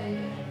 right?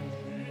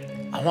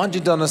 I want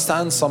you to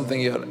understand something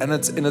here, and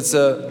it's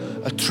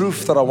a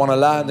truth that I want to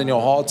land in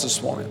your hearts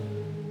this morning.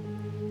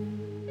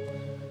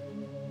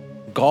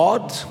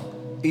 God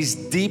is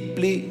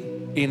deeply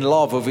in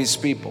love with his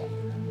people.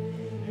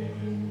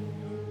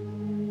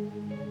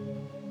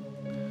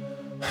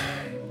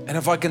 And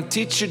if I can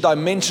teach you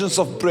dimensions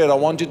of prayer, I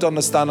want you to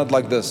understand it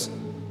like this.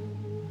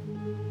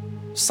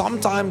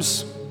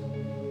 Sometimes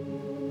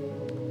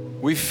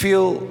we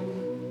feel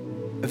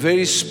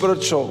very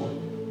spiritual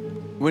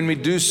when we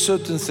do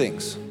certain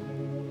things,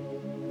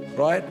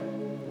 right?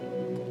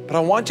 But I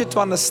want you to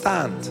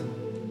understand,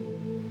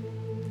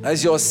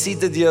 as you are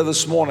seated here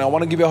this morning, I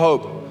want to give you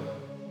hope.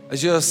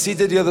 As you are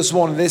seated here this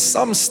morning, there's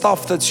some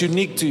stuff that's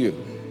unique to you.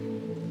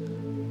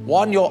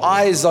 One, your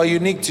eyes are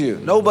unique to you.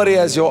 Nobody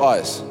has your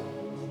eyes.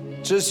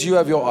 Just you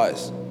have your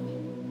eyes.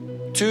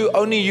 Two,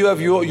 only you have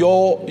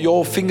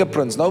your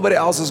fingerprints. Nobody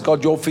else has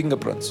got your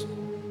fingerprints.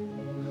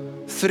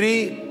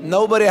 Three,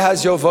 nobody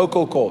has your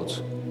vocal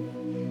cords.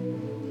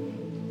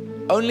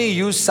 Only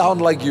you sound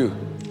like you.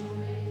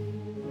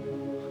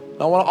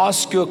 Now I want to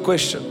ask you a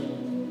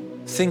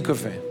question. Think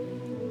of me.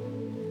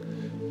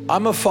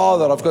 I'm a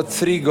father. I've got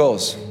 3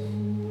 girls.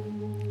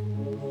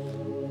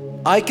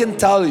 I can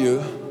tell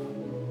you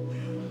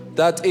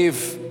that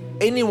if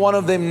any one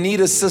of them need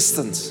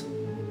assistance,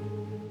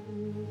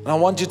 and I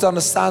want you to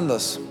understand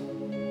this,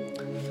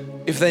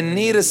 if they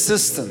need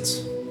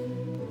assistance,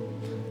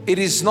 it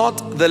is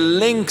not the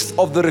length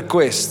of the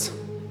request,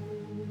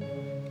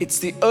 it's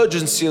the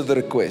urgency of the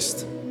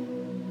request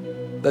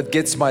that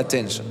gets my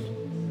attention.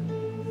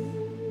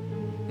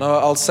 Now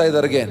I'll say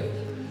that again.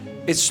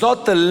 It's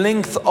not the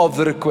length of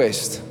the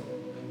request,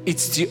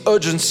 it's the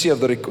urgency of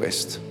the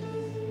request.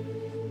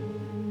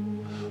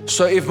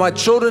 So if my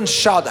children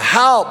shout,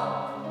 help,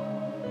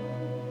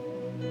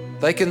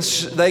 they can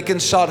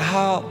shout,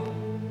 help.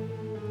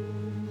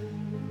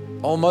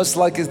 Almost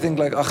like you think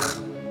like, ugh.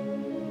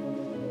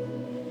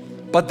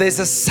 but there's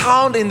a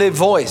sound in their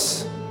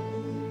voice.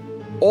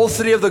 All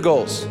three of the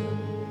girls.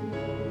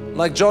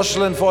 Like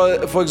Jocelyn,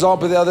 for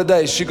example, the other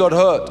day, she got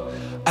hurt.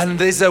 And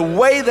there's a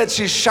way that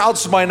she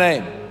shouts my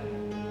name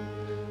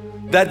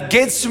that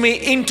gets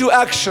me into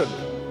action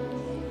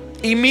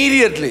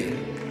immediately.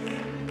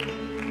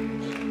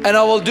 And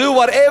I will do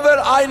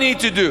whatever I need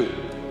to do.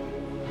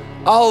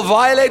 I'll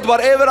violate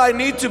whatever I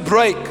need to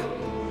break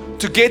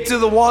to get to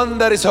the one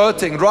that is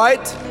hurting,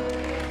 right?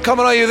 Come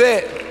on, are you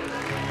there?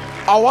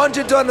 I want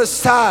you to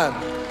understand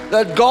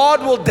that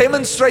God will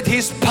demonstrate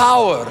His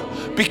power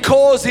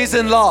because He's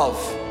in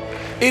love.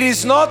 It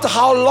is not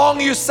how long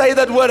you say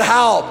that word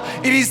help.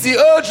 It is the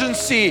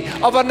urgency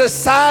of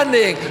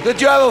understanding that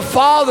you have a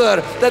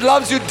Father that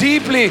loves you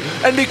deeply.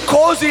 And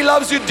because He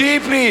loves you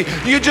deeply,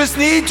 you just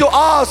need to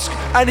ask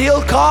and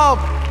He'll come.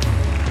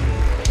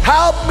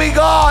 Help me,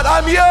 God,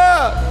 I'm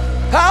here.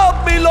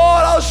 Help me,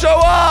 Lord, I'll show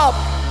up.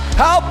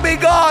 Help me,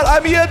 God,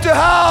 I'm here to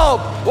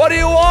help. What do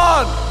you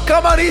want?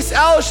 Come on, He's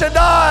El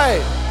Shaddai.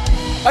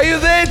 Are you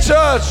there,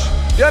 church?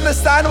 You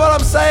understand what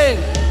I'm saying?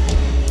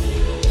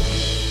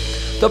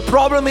 The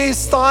problem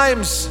is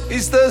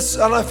this,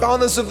 and I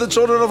found this with the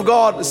children of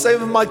God, the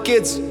same with my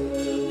kids.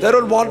 They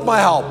don't want my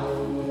help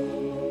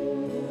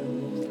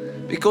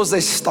because they're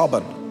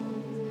stubborn.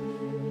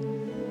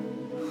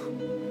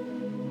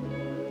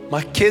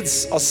 My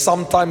kids are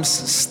sometimes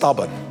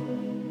stubborn.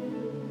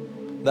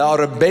 They are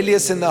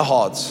rebellious in their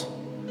hearts.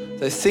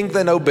 They think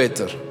they know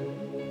better.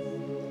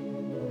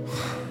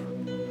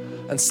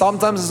 And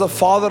sometimes as a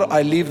father,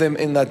 I leave them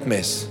in that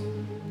mess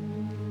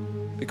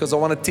because I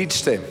want to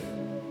teach them.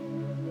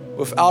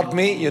 Without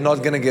me, you're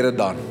not going to get it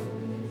done.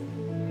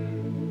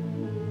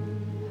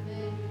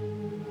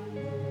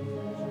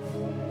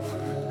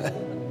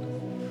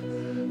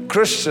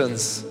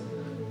 Christians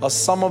are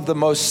some of the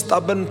most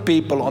stubborn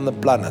people on the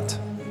planet.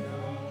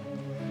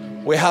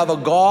 We have a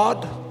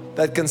God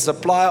that can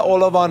supply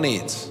all of our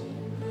needs.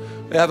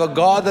 We have a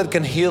God that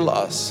can heal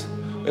us.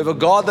 We have a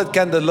God that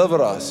can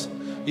deliver us.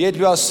 Yet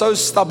we are so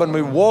stubborn,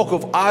 we walk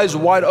with eyes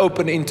wide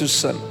open into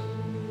sin.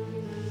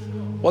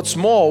 What's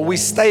more, we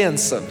stay in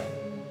sin.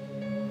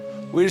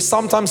 We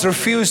sometimes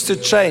refuse to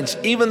change,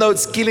 even though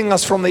it's killing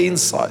us from the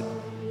inside.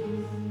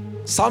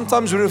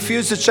 Sometimes we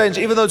refuse to change,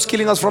 even though it's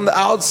killing us from the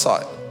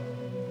outside.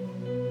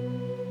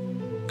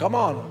 Come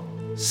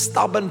on,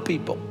 stubborn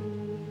people.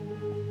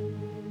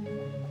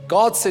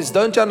 God says,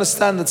 don't you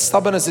understand that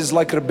stubbornness is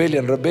like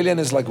rebellion? Rebellion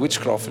is like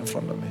witchcraft in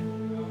front of me.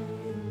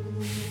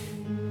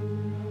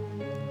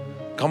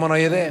 Come on, are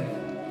you there?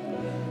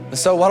 And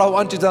so what I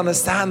want you to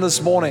understand this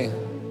morning,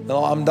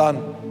 I'm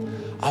done.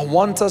 I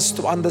want us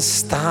to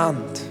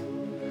understand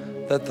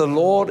that the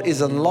Lord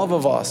is in love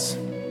of us.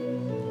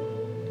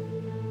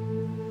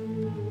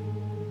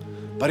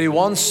 But He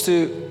wants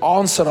to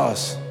answer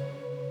us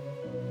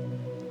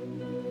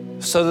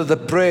so that the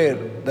prayer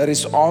that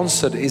is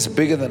answered is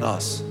bigger than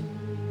us.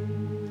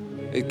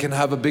 It can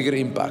have a bigger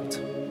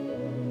impact.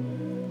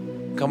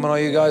 Come on, are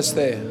you guys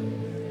there?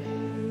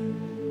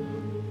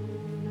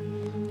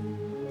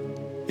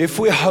 If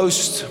we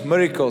host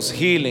miracles,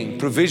 healing,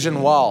 provision,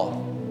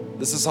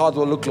 this is how it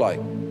will look like.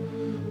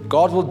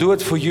 God will do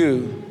it for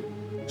you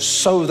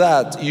so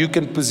that you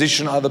can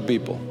position other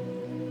people.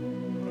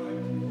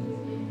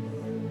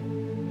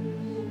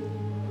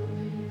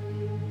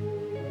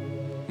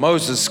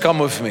 Moses, come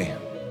with me.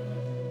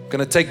 I'm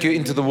going to take you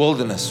into the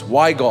wilderness.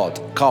 Why, God?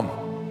 Come.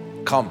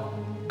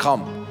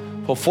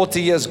 For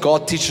 40 years,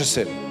 God teaches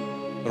him.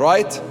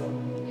 Right?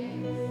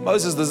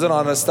 Moses doesn't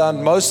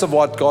understand most of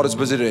what God is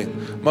busy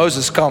doing.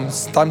 Moses, come.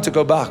 It's time to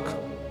go back.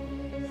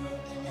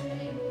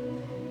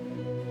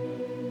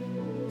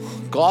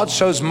 God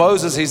shows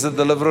Moses He's the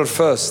deliverer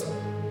first.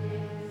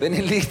 Then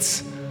He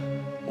leads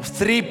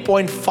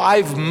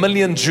 3.5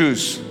 million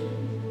Jews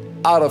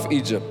out of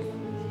Egypt.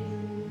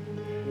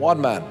 One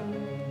man.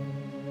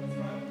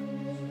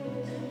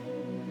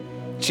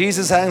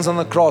 Jesus hangs on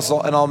the cross,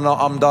 and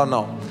I'm done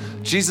now.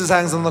 Jesus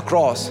hangs on the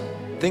cross.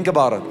 Think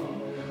about it.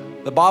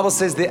 The Bible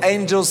says the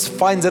angels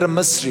find it a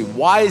mystery.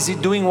 Why is He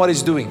doing what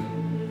He's doing?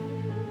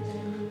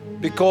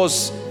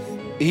 Because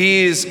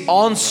He is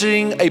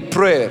answering a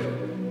prayer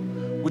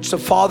which the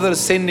Father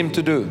sent Him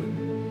to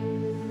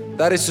do.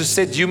 That is to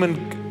set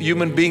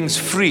human beings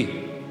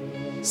free.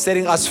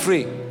 Setting us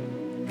free.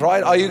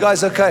 Right? Are you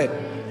guys okay?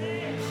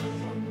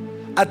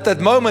 At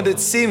that moment it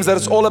seems that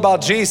it's all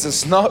about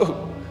Jesus.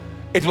 No.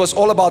 It was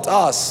all about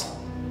us.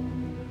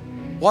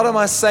 What am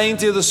I saying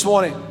to you this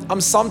morning?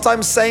 I'm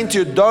sometimes saying to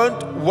you,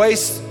 don't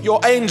waste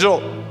your angel.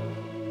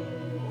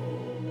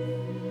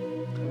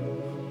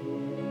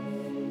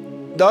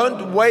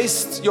 Don't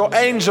waste your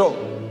angel.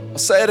 I'll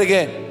say it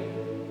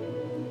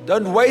again.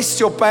 Don't waste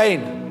your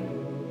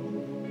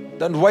pain.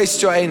 Don't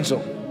waste your angel.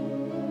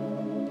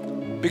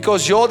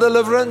 Because your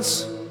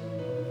deliverance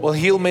will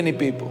heal many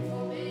people.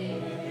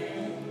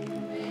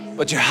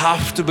 But you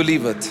have to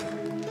believe it.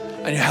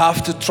 And you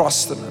have to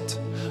trust in it.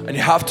 And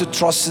you have to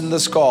trust in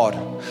this God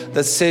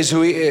that says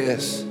who He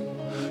is.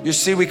 You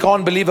see, we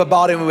can't believe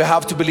about Him, we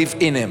have to believe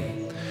in Him.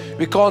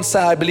 We can't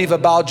say, I believe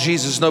about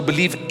Jesus. No,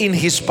 believe in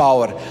His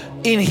power.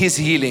 in His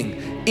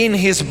healing, in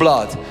His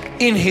blood,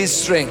 in His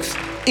strength,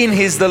 in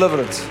His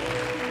deliverance.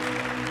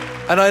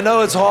 And I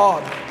know it's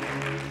hard.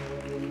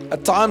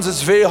 At times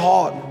it's very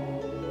hard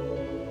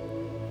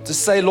to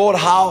say, Lord,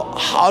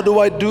 how do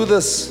I do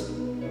this?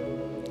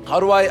 How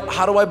do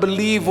I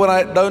believe when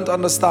I don't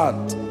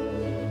understand?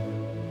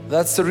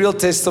 That's the real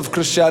test of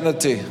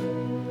Christianity.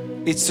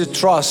 It's to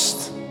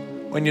trust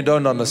when you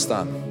don't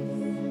understand.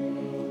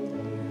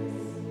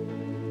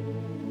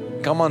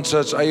 Come on,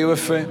 church, are you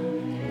with me?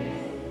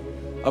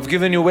 I've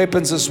given you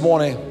weapons this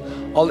morning.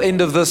 I'll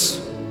end of this.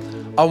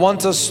 I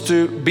want us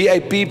to be a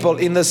people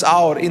in this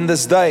hour, in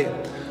this day.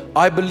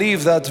 I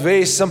believe that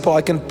very simple.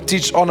 I can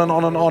teach on and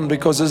on and on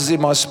because this is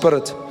in my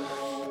spirit.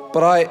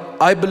 But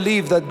I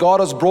believe that God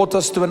has brought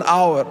us to an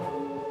hour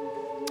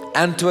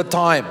and to a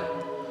time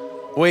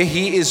where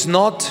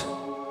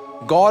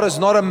God is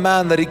not a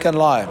man that He can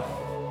lie.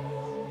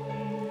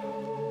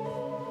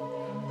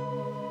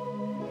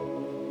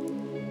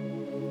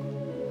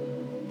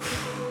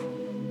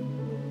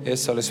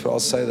 Yes, Holy Spirit, I'll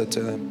say that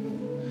to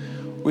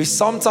them. We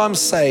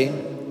sometimes say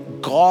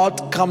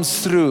God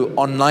comes through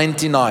on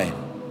 99,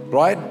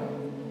 right?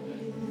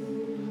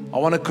 I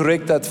want to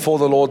correct that for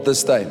the Lord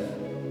this day.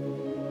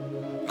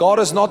 God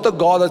is not the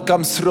God that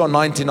comes through on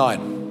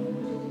 99.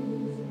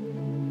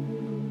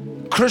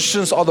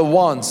 Christians are the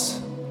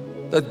ones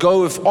that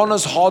go with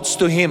honest hearts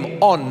to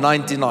Him on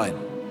 99.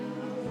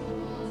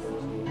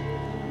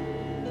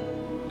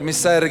 Let me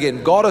say it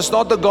again. God is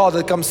not the God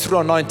that comes through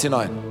on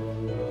 99.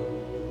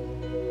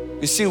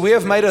 You see, we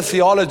have made a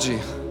theology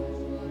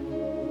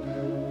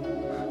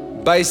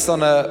based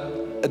on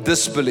a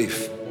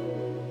disbelief.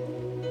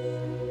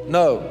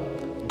 No,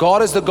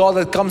 God is the God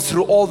that comes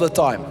through all the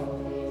time.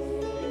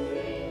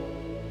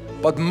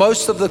 But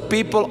most of the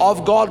people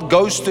of God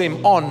goes to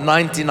Him on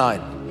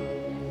 99.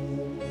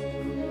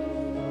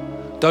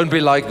 Don't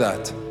be like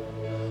that.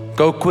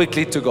 Go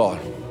quickly to God.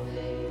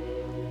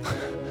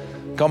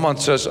 Come on,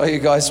 church, are you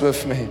guys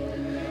with me?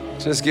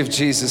 Just give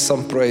Jesus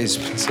some praise.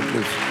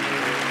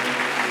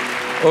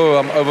 Oh,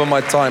 I'm over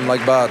my time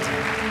like bad.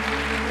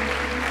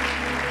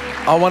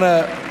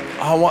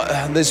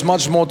 There's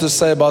much more to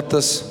say about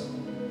this.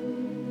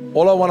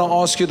 All I want to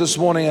ask you this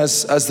morning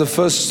as the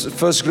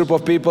first group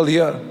of people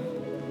here,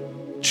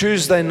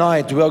 Tuesday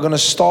night, we are going to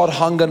start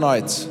hunger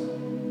nights.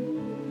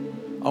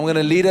 I'm going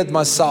to lead it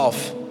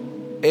myself.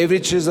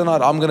 Every Tuesday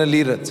night, I'm going to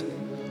lead it.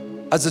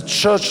 As a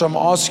church, I'm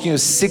asking you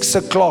 6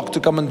 o'clock to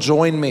come and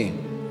join me.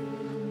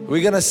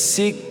 We're going to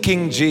seek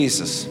King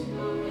Jesus.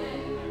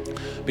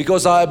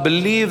 Because I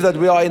believe that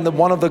we are in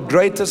one of the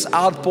greatest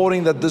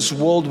outpouring that this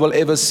world will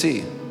ever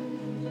see.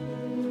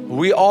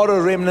 We are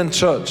a remnant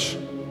church.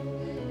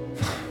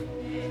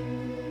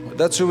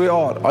 That's who we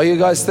are. Are you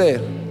guys there?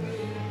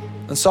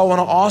 And so I want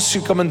to ask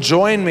you, come and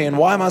join me. And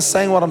why am I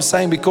saying what I'm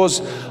saying?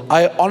 Because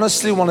I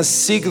honestly want to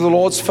seek the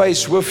Lord's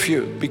face with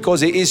you,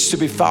 because He is to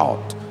be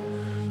found.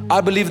 I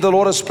believe the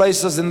Lord has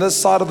placed us in this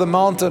side of the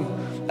mountain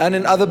and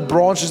in other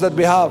branches that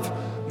we have,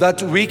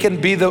 that we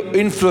can be the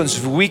influence,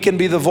 we can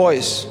be the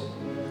voice.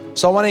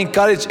 So I want to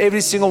encourage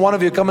every single one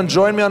of you, come and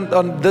join me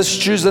on this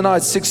Tuesday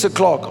night, 6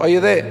 o'clock. Are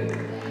you there?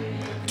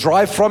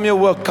 Drive from your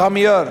work, come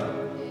here.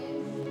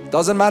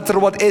 Doesn't matter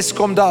what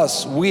Eskom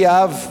does. We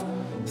have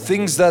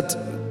things that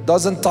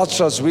doesn't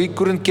touch us. We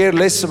couldn't care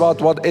less about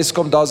what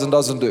Eskom does and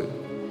doesn't do.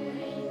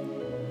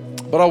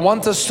 But I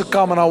want us to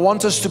come and I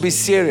want us to be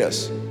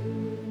serious.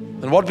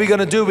 And what we're going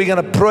to do, we're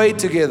going to pray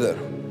together.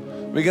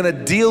 We're going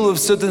to deal with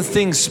certain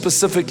things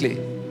specifically.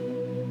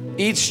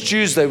 Each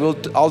Tuesday,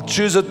 I'll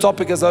choose a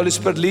topic as the Holy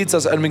Spirit leads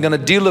us, and we're going to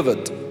deal with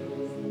it.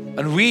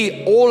 And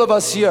all of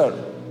us here,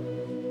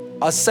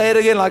 I'll say it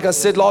again like I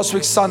said last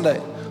week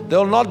Sunday, there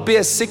will not be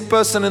a sick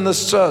person in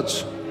this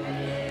church.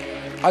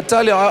 I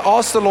tell you, I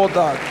asked the Lord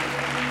that.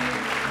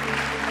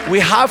 We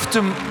have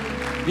to,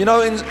 and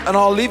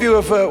I'll leave you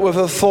with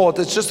a thought.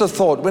 It's just a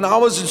thought. When I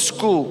was in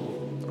school,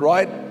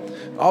 right?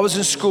 I was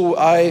in school,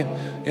 I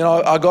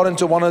got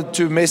into one or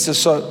two messes.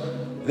 So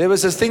there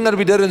was this thing that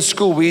we did in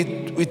school.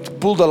 We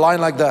pulled a line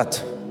like that.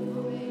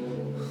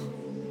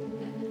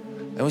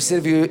 And we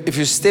said, if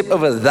you step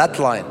over that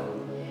line,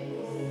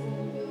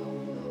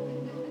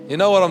 you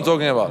know what I'm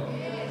talking about?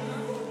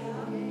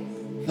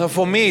 Now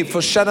for me,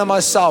 for Shannon and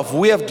myself,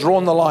 we have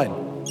drawn the line.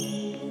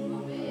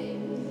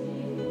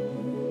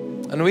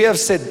 And we have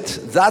said,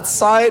 that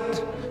side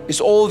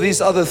is all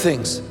these other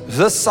things.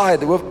 This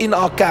side, we're in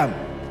our camp.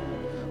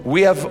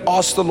 We have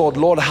asked the Lord,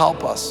 Lord,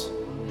 help us.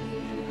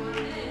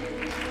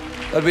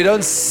 That we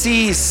don't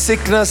see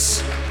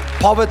sickness,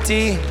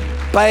 poverty,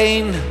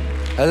 pain,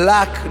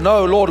 lack.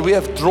 No, Lord, we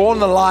have drawn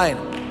the line.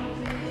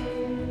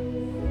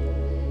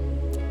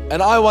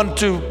 And I want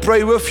to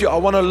pray with you. I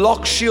want to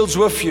lock shields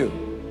with you.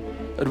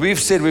 That we've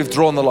said we've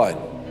drawn the line.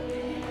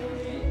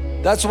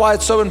 That's why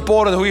it's so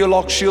important who you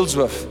lock shields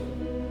with.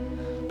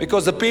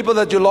 Because the people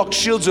that you lock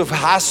shields with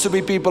has to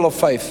be people of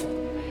faith.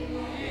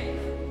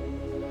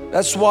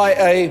 That's why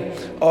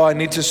I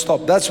need to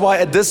stop. That's why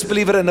a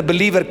disbeliever and a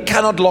believer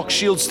cannot lock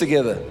shields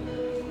together.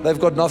 They've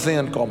got nothing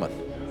in common.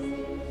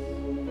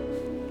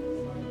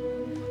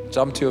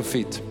 Jump to your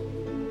feet.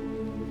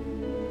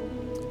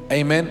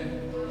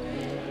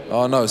 Amen?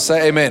 Oh no,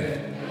 say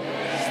amen.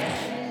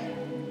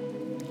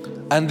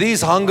 And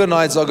these hunger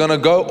nights are going to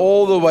go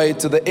all the way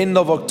to the end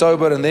of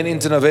October and then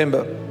into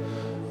November.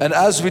 And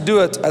as we do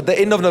it, at the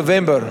end of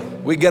November,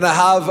 we're going to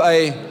have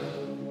a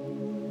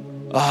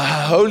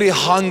Holy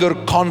Hunger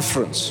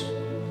Conference.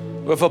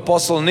 With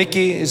Apostle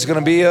Nicky, he's going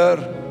to be here.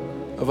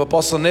 With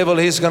Apostle Neville,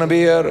 he's going to be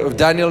here. If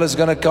Daniel is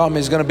going to come,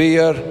 he's going to be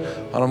here.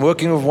 And I'm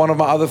working with one of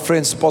my other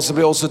friends,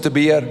 possibly also to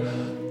be here.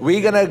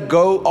 We're going to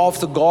go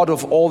after God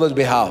with all that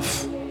we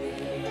have.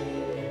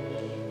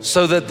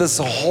 So that this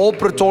whole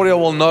Pretoria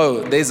will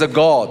know there's a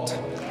God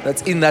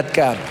that's in that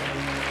camp.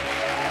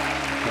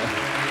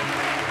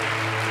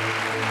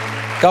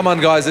 Come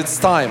on guys, it's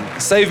time.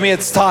 Save me,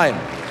 it's time.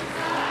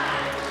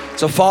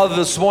 So Father,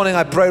 this morning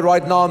I pray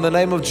right now in the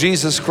name of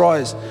Jesus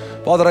Christ.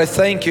 Father, I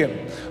thank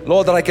you,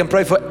 Lord, that I can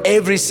pray for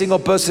every single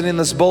person in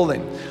this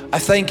building. I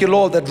thank you,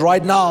 Lord, that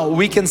right now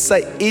we can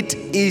say it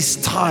is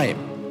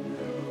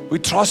time. We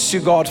trust you,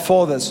 God,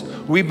 for this.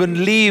 We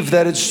believe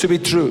that it's to be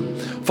true.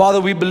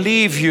 Father, we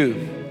believe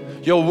you.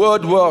 Your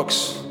word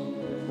works.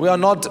 We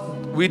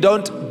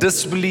don't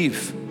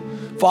disbelieve.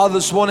 Father,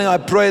 this morning I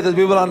pray that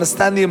we will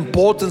understand the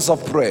importance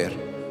of prayer.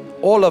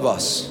 All of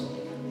us.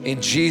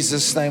 In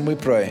Jesus' name we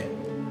pray.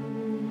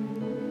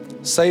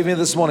 Save me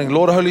this morning.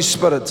 Lord, Holy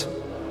Spirit,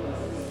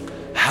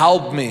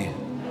 help me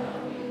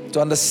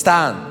to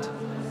understand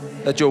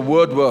that your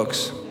word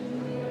works.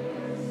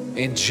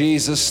 In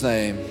Jesus'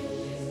 name.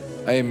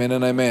 Amen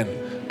and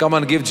amen. Come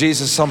on, give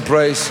Jesus some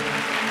praise.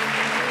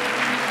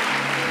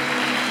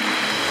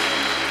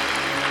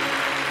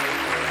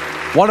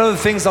 One of the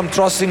things I'm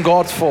trusting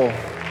God for,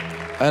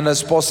 and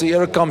as Pastor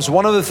Eric comes,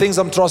 one of the things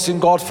I'm trusting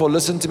God for,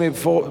 listen to me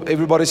before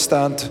everybody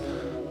stand.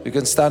 You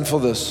can stand for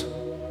this.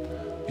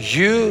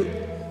 You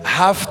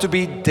have to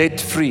be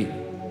debt free.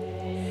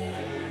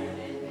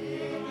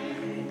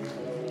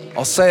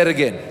 I'll say it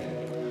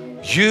again.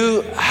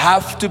 You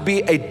have to be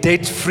a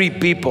debt free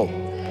people.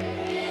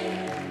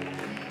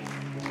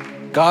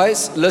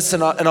 Guys,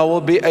 listen, and I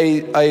will be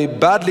a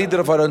bad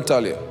leader if I don't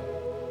tell you.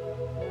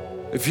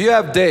 If you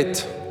have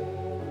debt,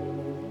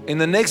 in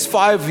the next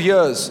 5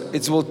 years,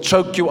 it will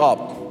choke you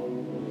up.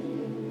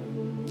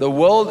 The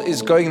world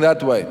is going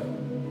that way.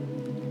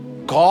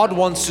 God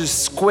wants to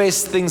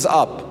squash things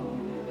up.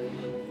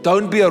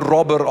 Don't be a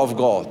robber of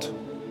God.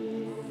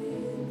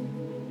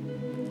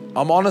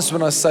 I'm honest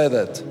when I say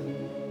that.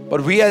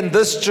 But we in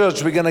this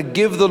church, we're going to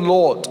give the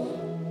Lord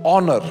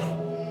honor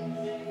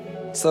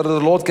so that the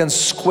Lord can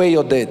square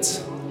your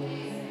debts.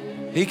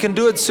 He can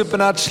do it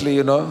supernaturally,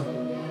 you know.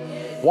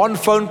 One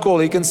phone call,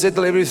 He can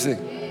settle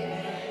everything.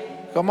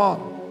 Come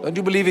on, don't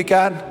you believe He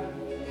can?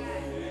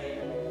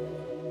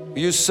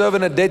 You serve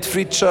in a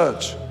debt-free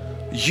church.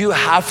 You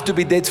have to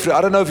be debt-free.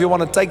 I don't know if you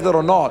want to take that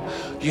or not.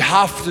 You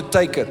have to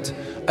take it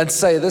and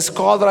say, this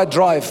car that I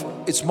drive,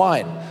 it's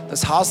mine.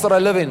 This house that I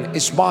live in,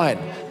 it's mine.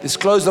 This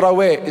clothes that I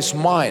wear, it's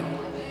mine.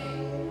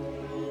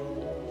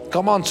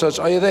 Come on, church,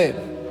 are you there?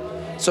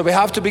 So we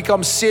have to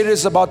become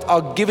serious about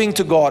our giving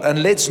to God,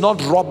 and let's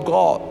not rob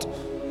God.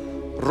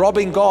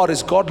 Robbing God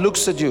is God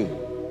looks at you.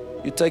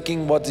 You're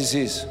taking what is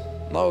His.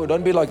 No,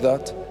 don't be like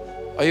that.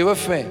 Are you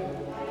with me?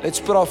 Let's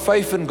put our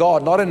faith in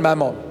God, not in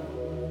mammon.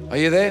 Are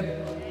you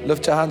there?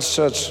 Lift your hands,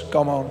 church.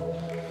 Come on.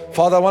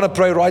 Father, I want to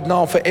pray right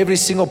now for every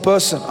single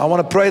person. I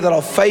want to pray that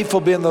our faith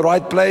will be in the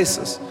right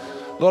places.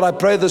 Lord, I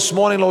pray this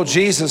morning, Lord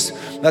Jesus,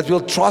 that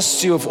we'll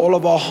trust you with all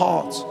of our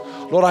hearts.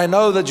 Lord, I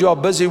know that you are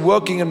busy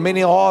working in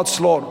many hearts,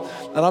 Lord.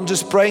 And I'm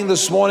just praying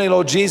this morning,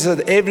 Lord Jesus,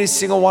 that every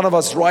single one of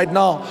us right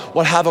now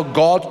will have a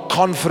God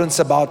confidence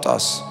about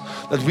us.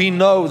 That we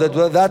know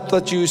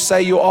that you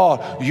say you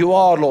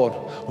are, Lord.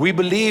 We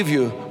believe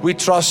you. We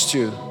trust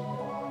you.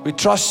 We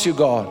trust you,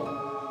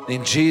 God.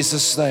 In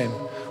Jesus' name.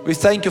 We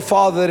thank you,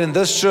 Father, that in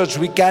this church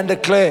we can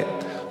declare,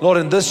 Lord,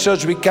 in this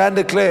church we can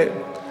declare,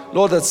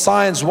 Lord, that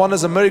signs,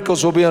 wonders, and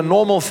miracles will be a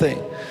normal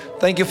thing.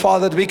 Thank you,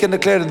 Father, that we can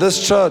declare in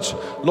this church,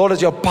 Lord,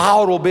 that your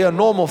power will be a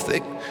normal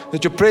thing,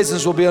 that your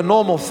presence will be a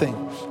normal thing.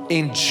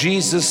 In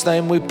Jesus'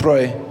 name we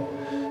pray.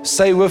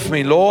 Say with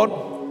me, Lord,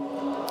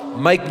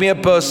 make me a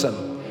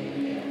person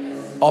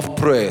of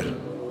prayer.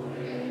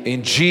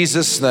 In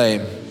Jesus'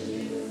 name,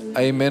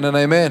 amen and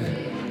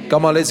amen.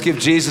 Come on, let's give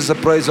Jesus a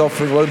praise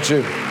offering, won't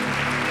you?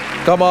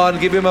 Come on,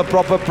 give Him a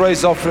proper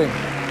praise offering.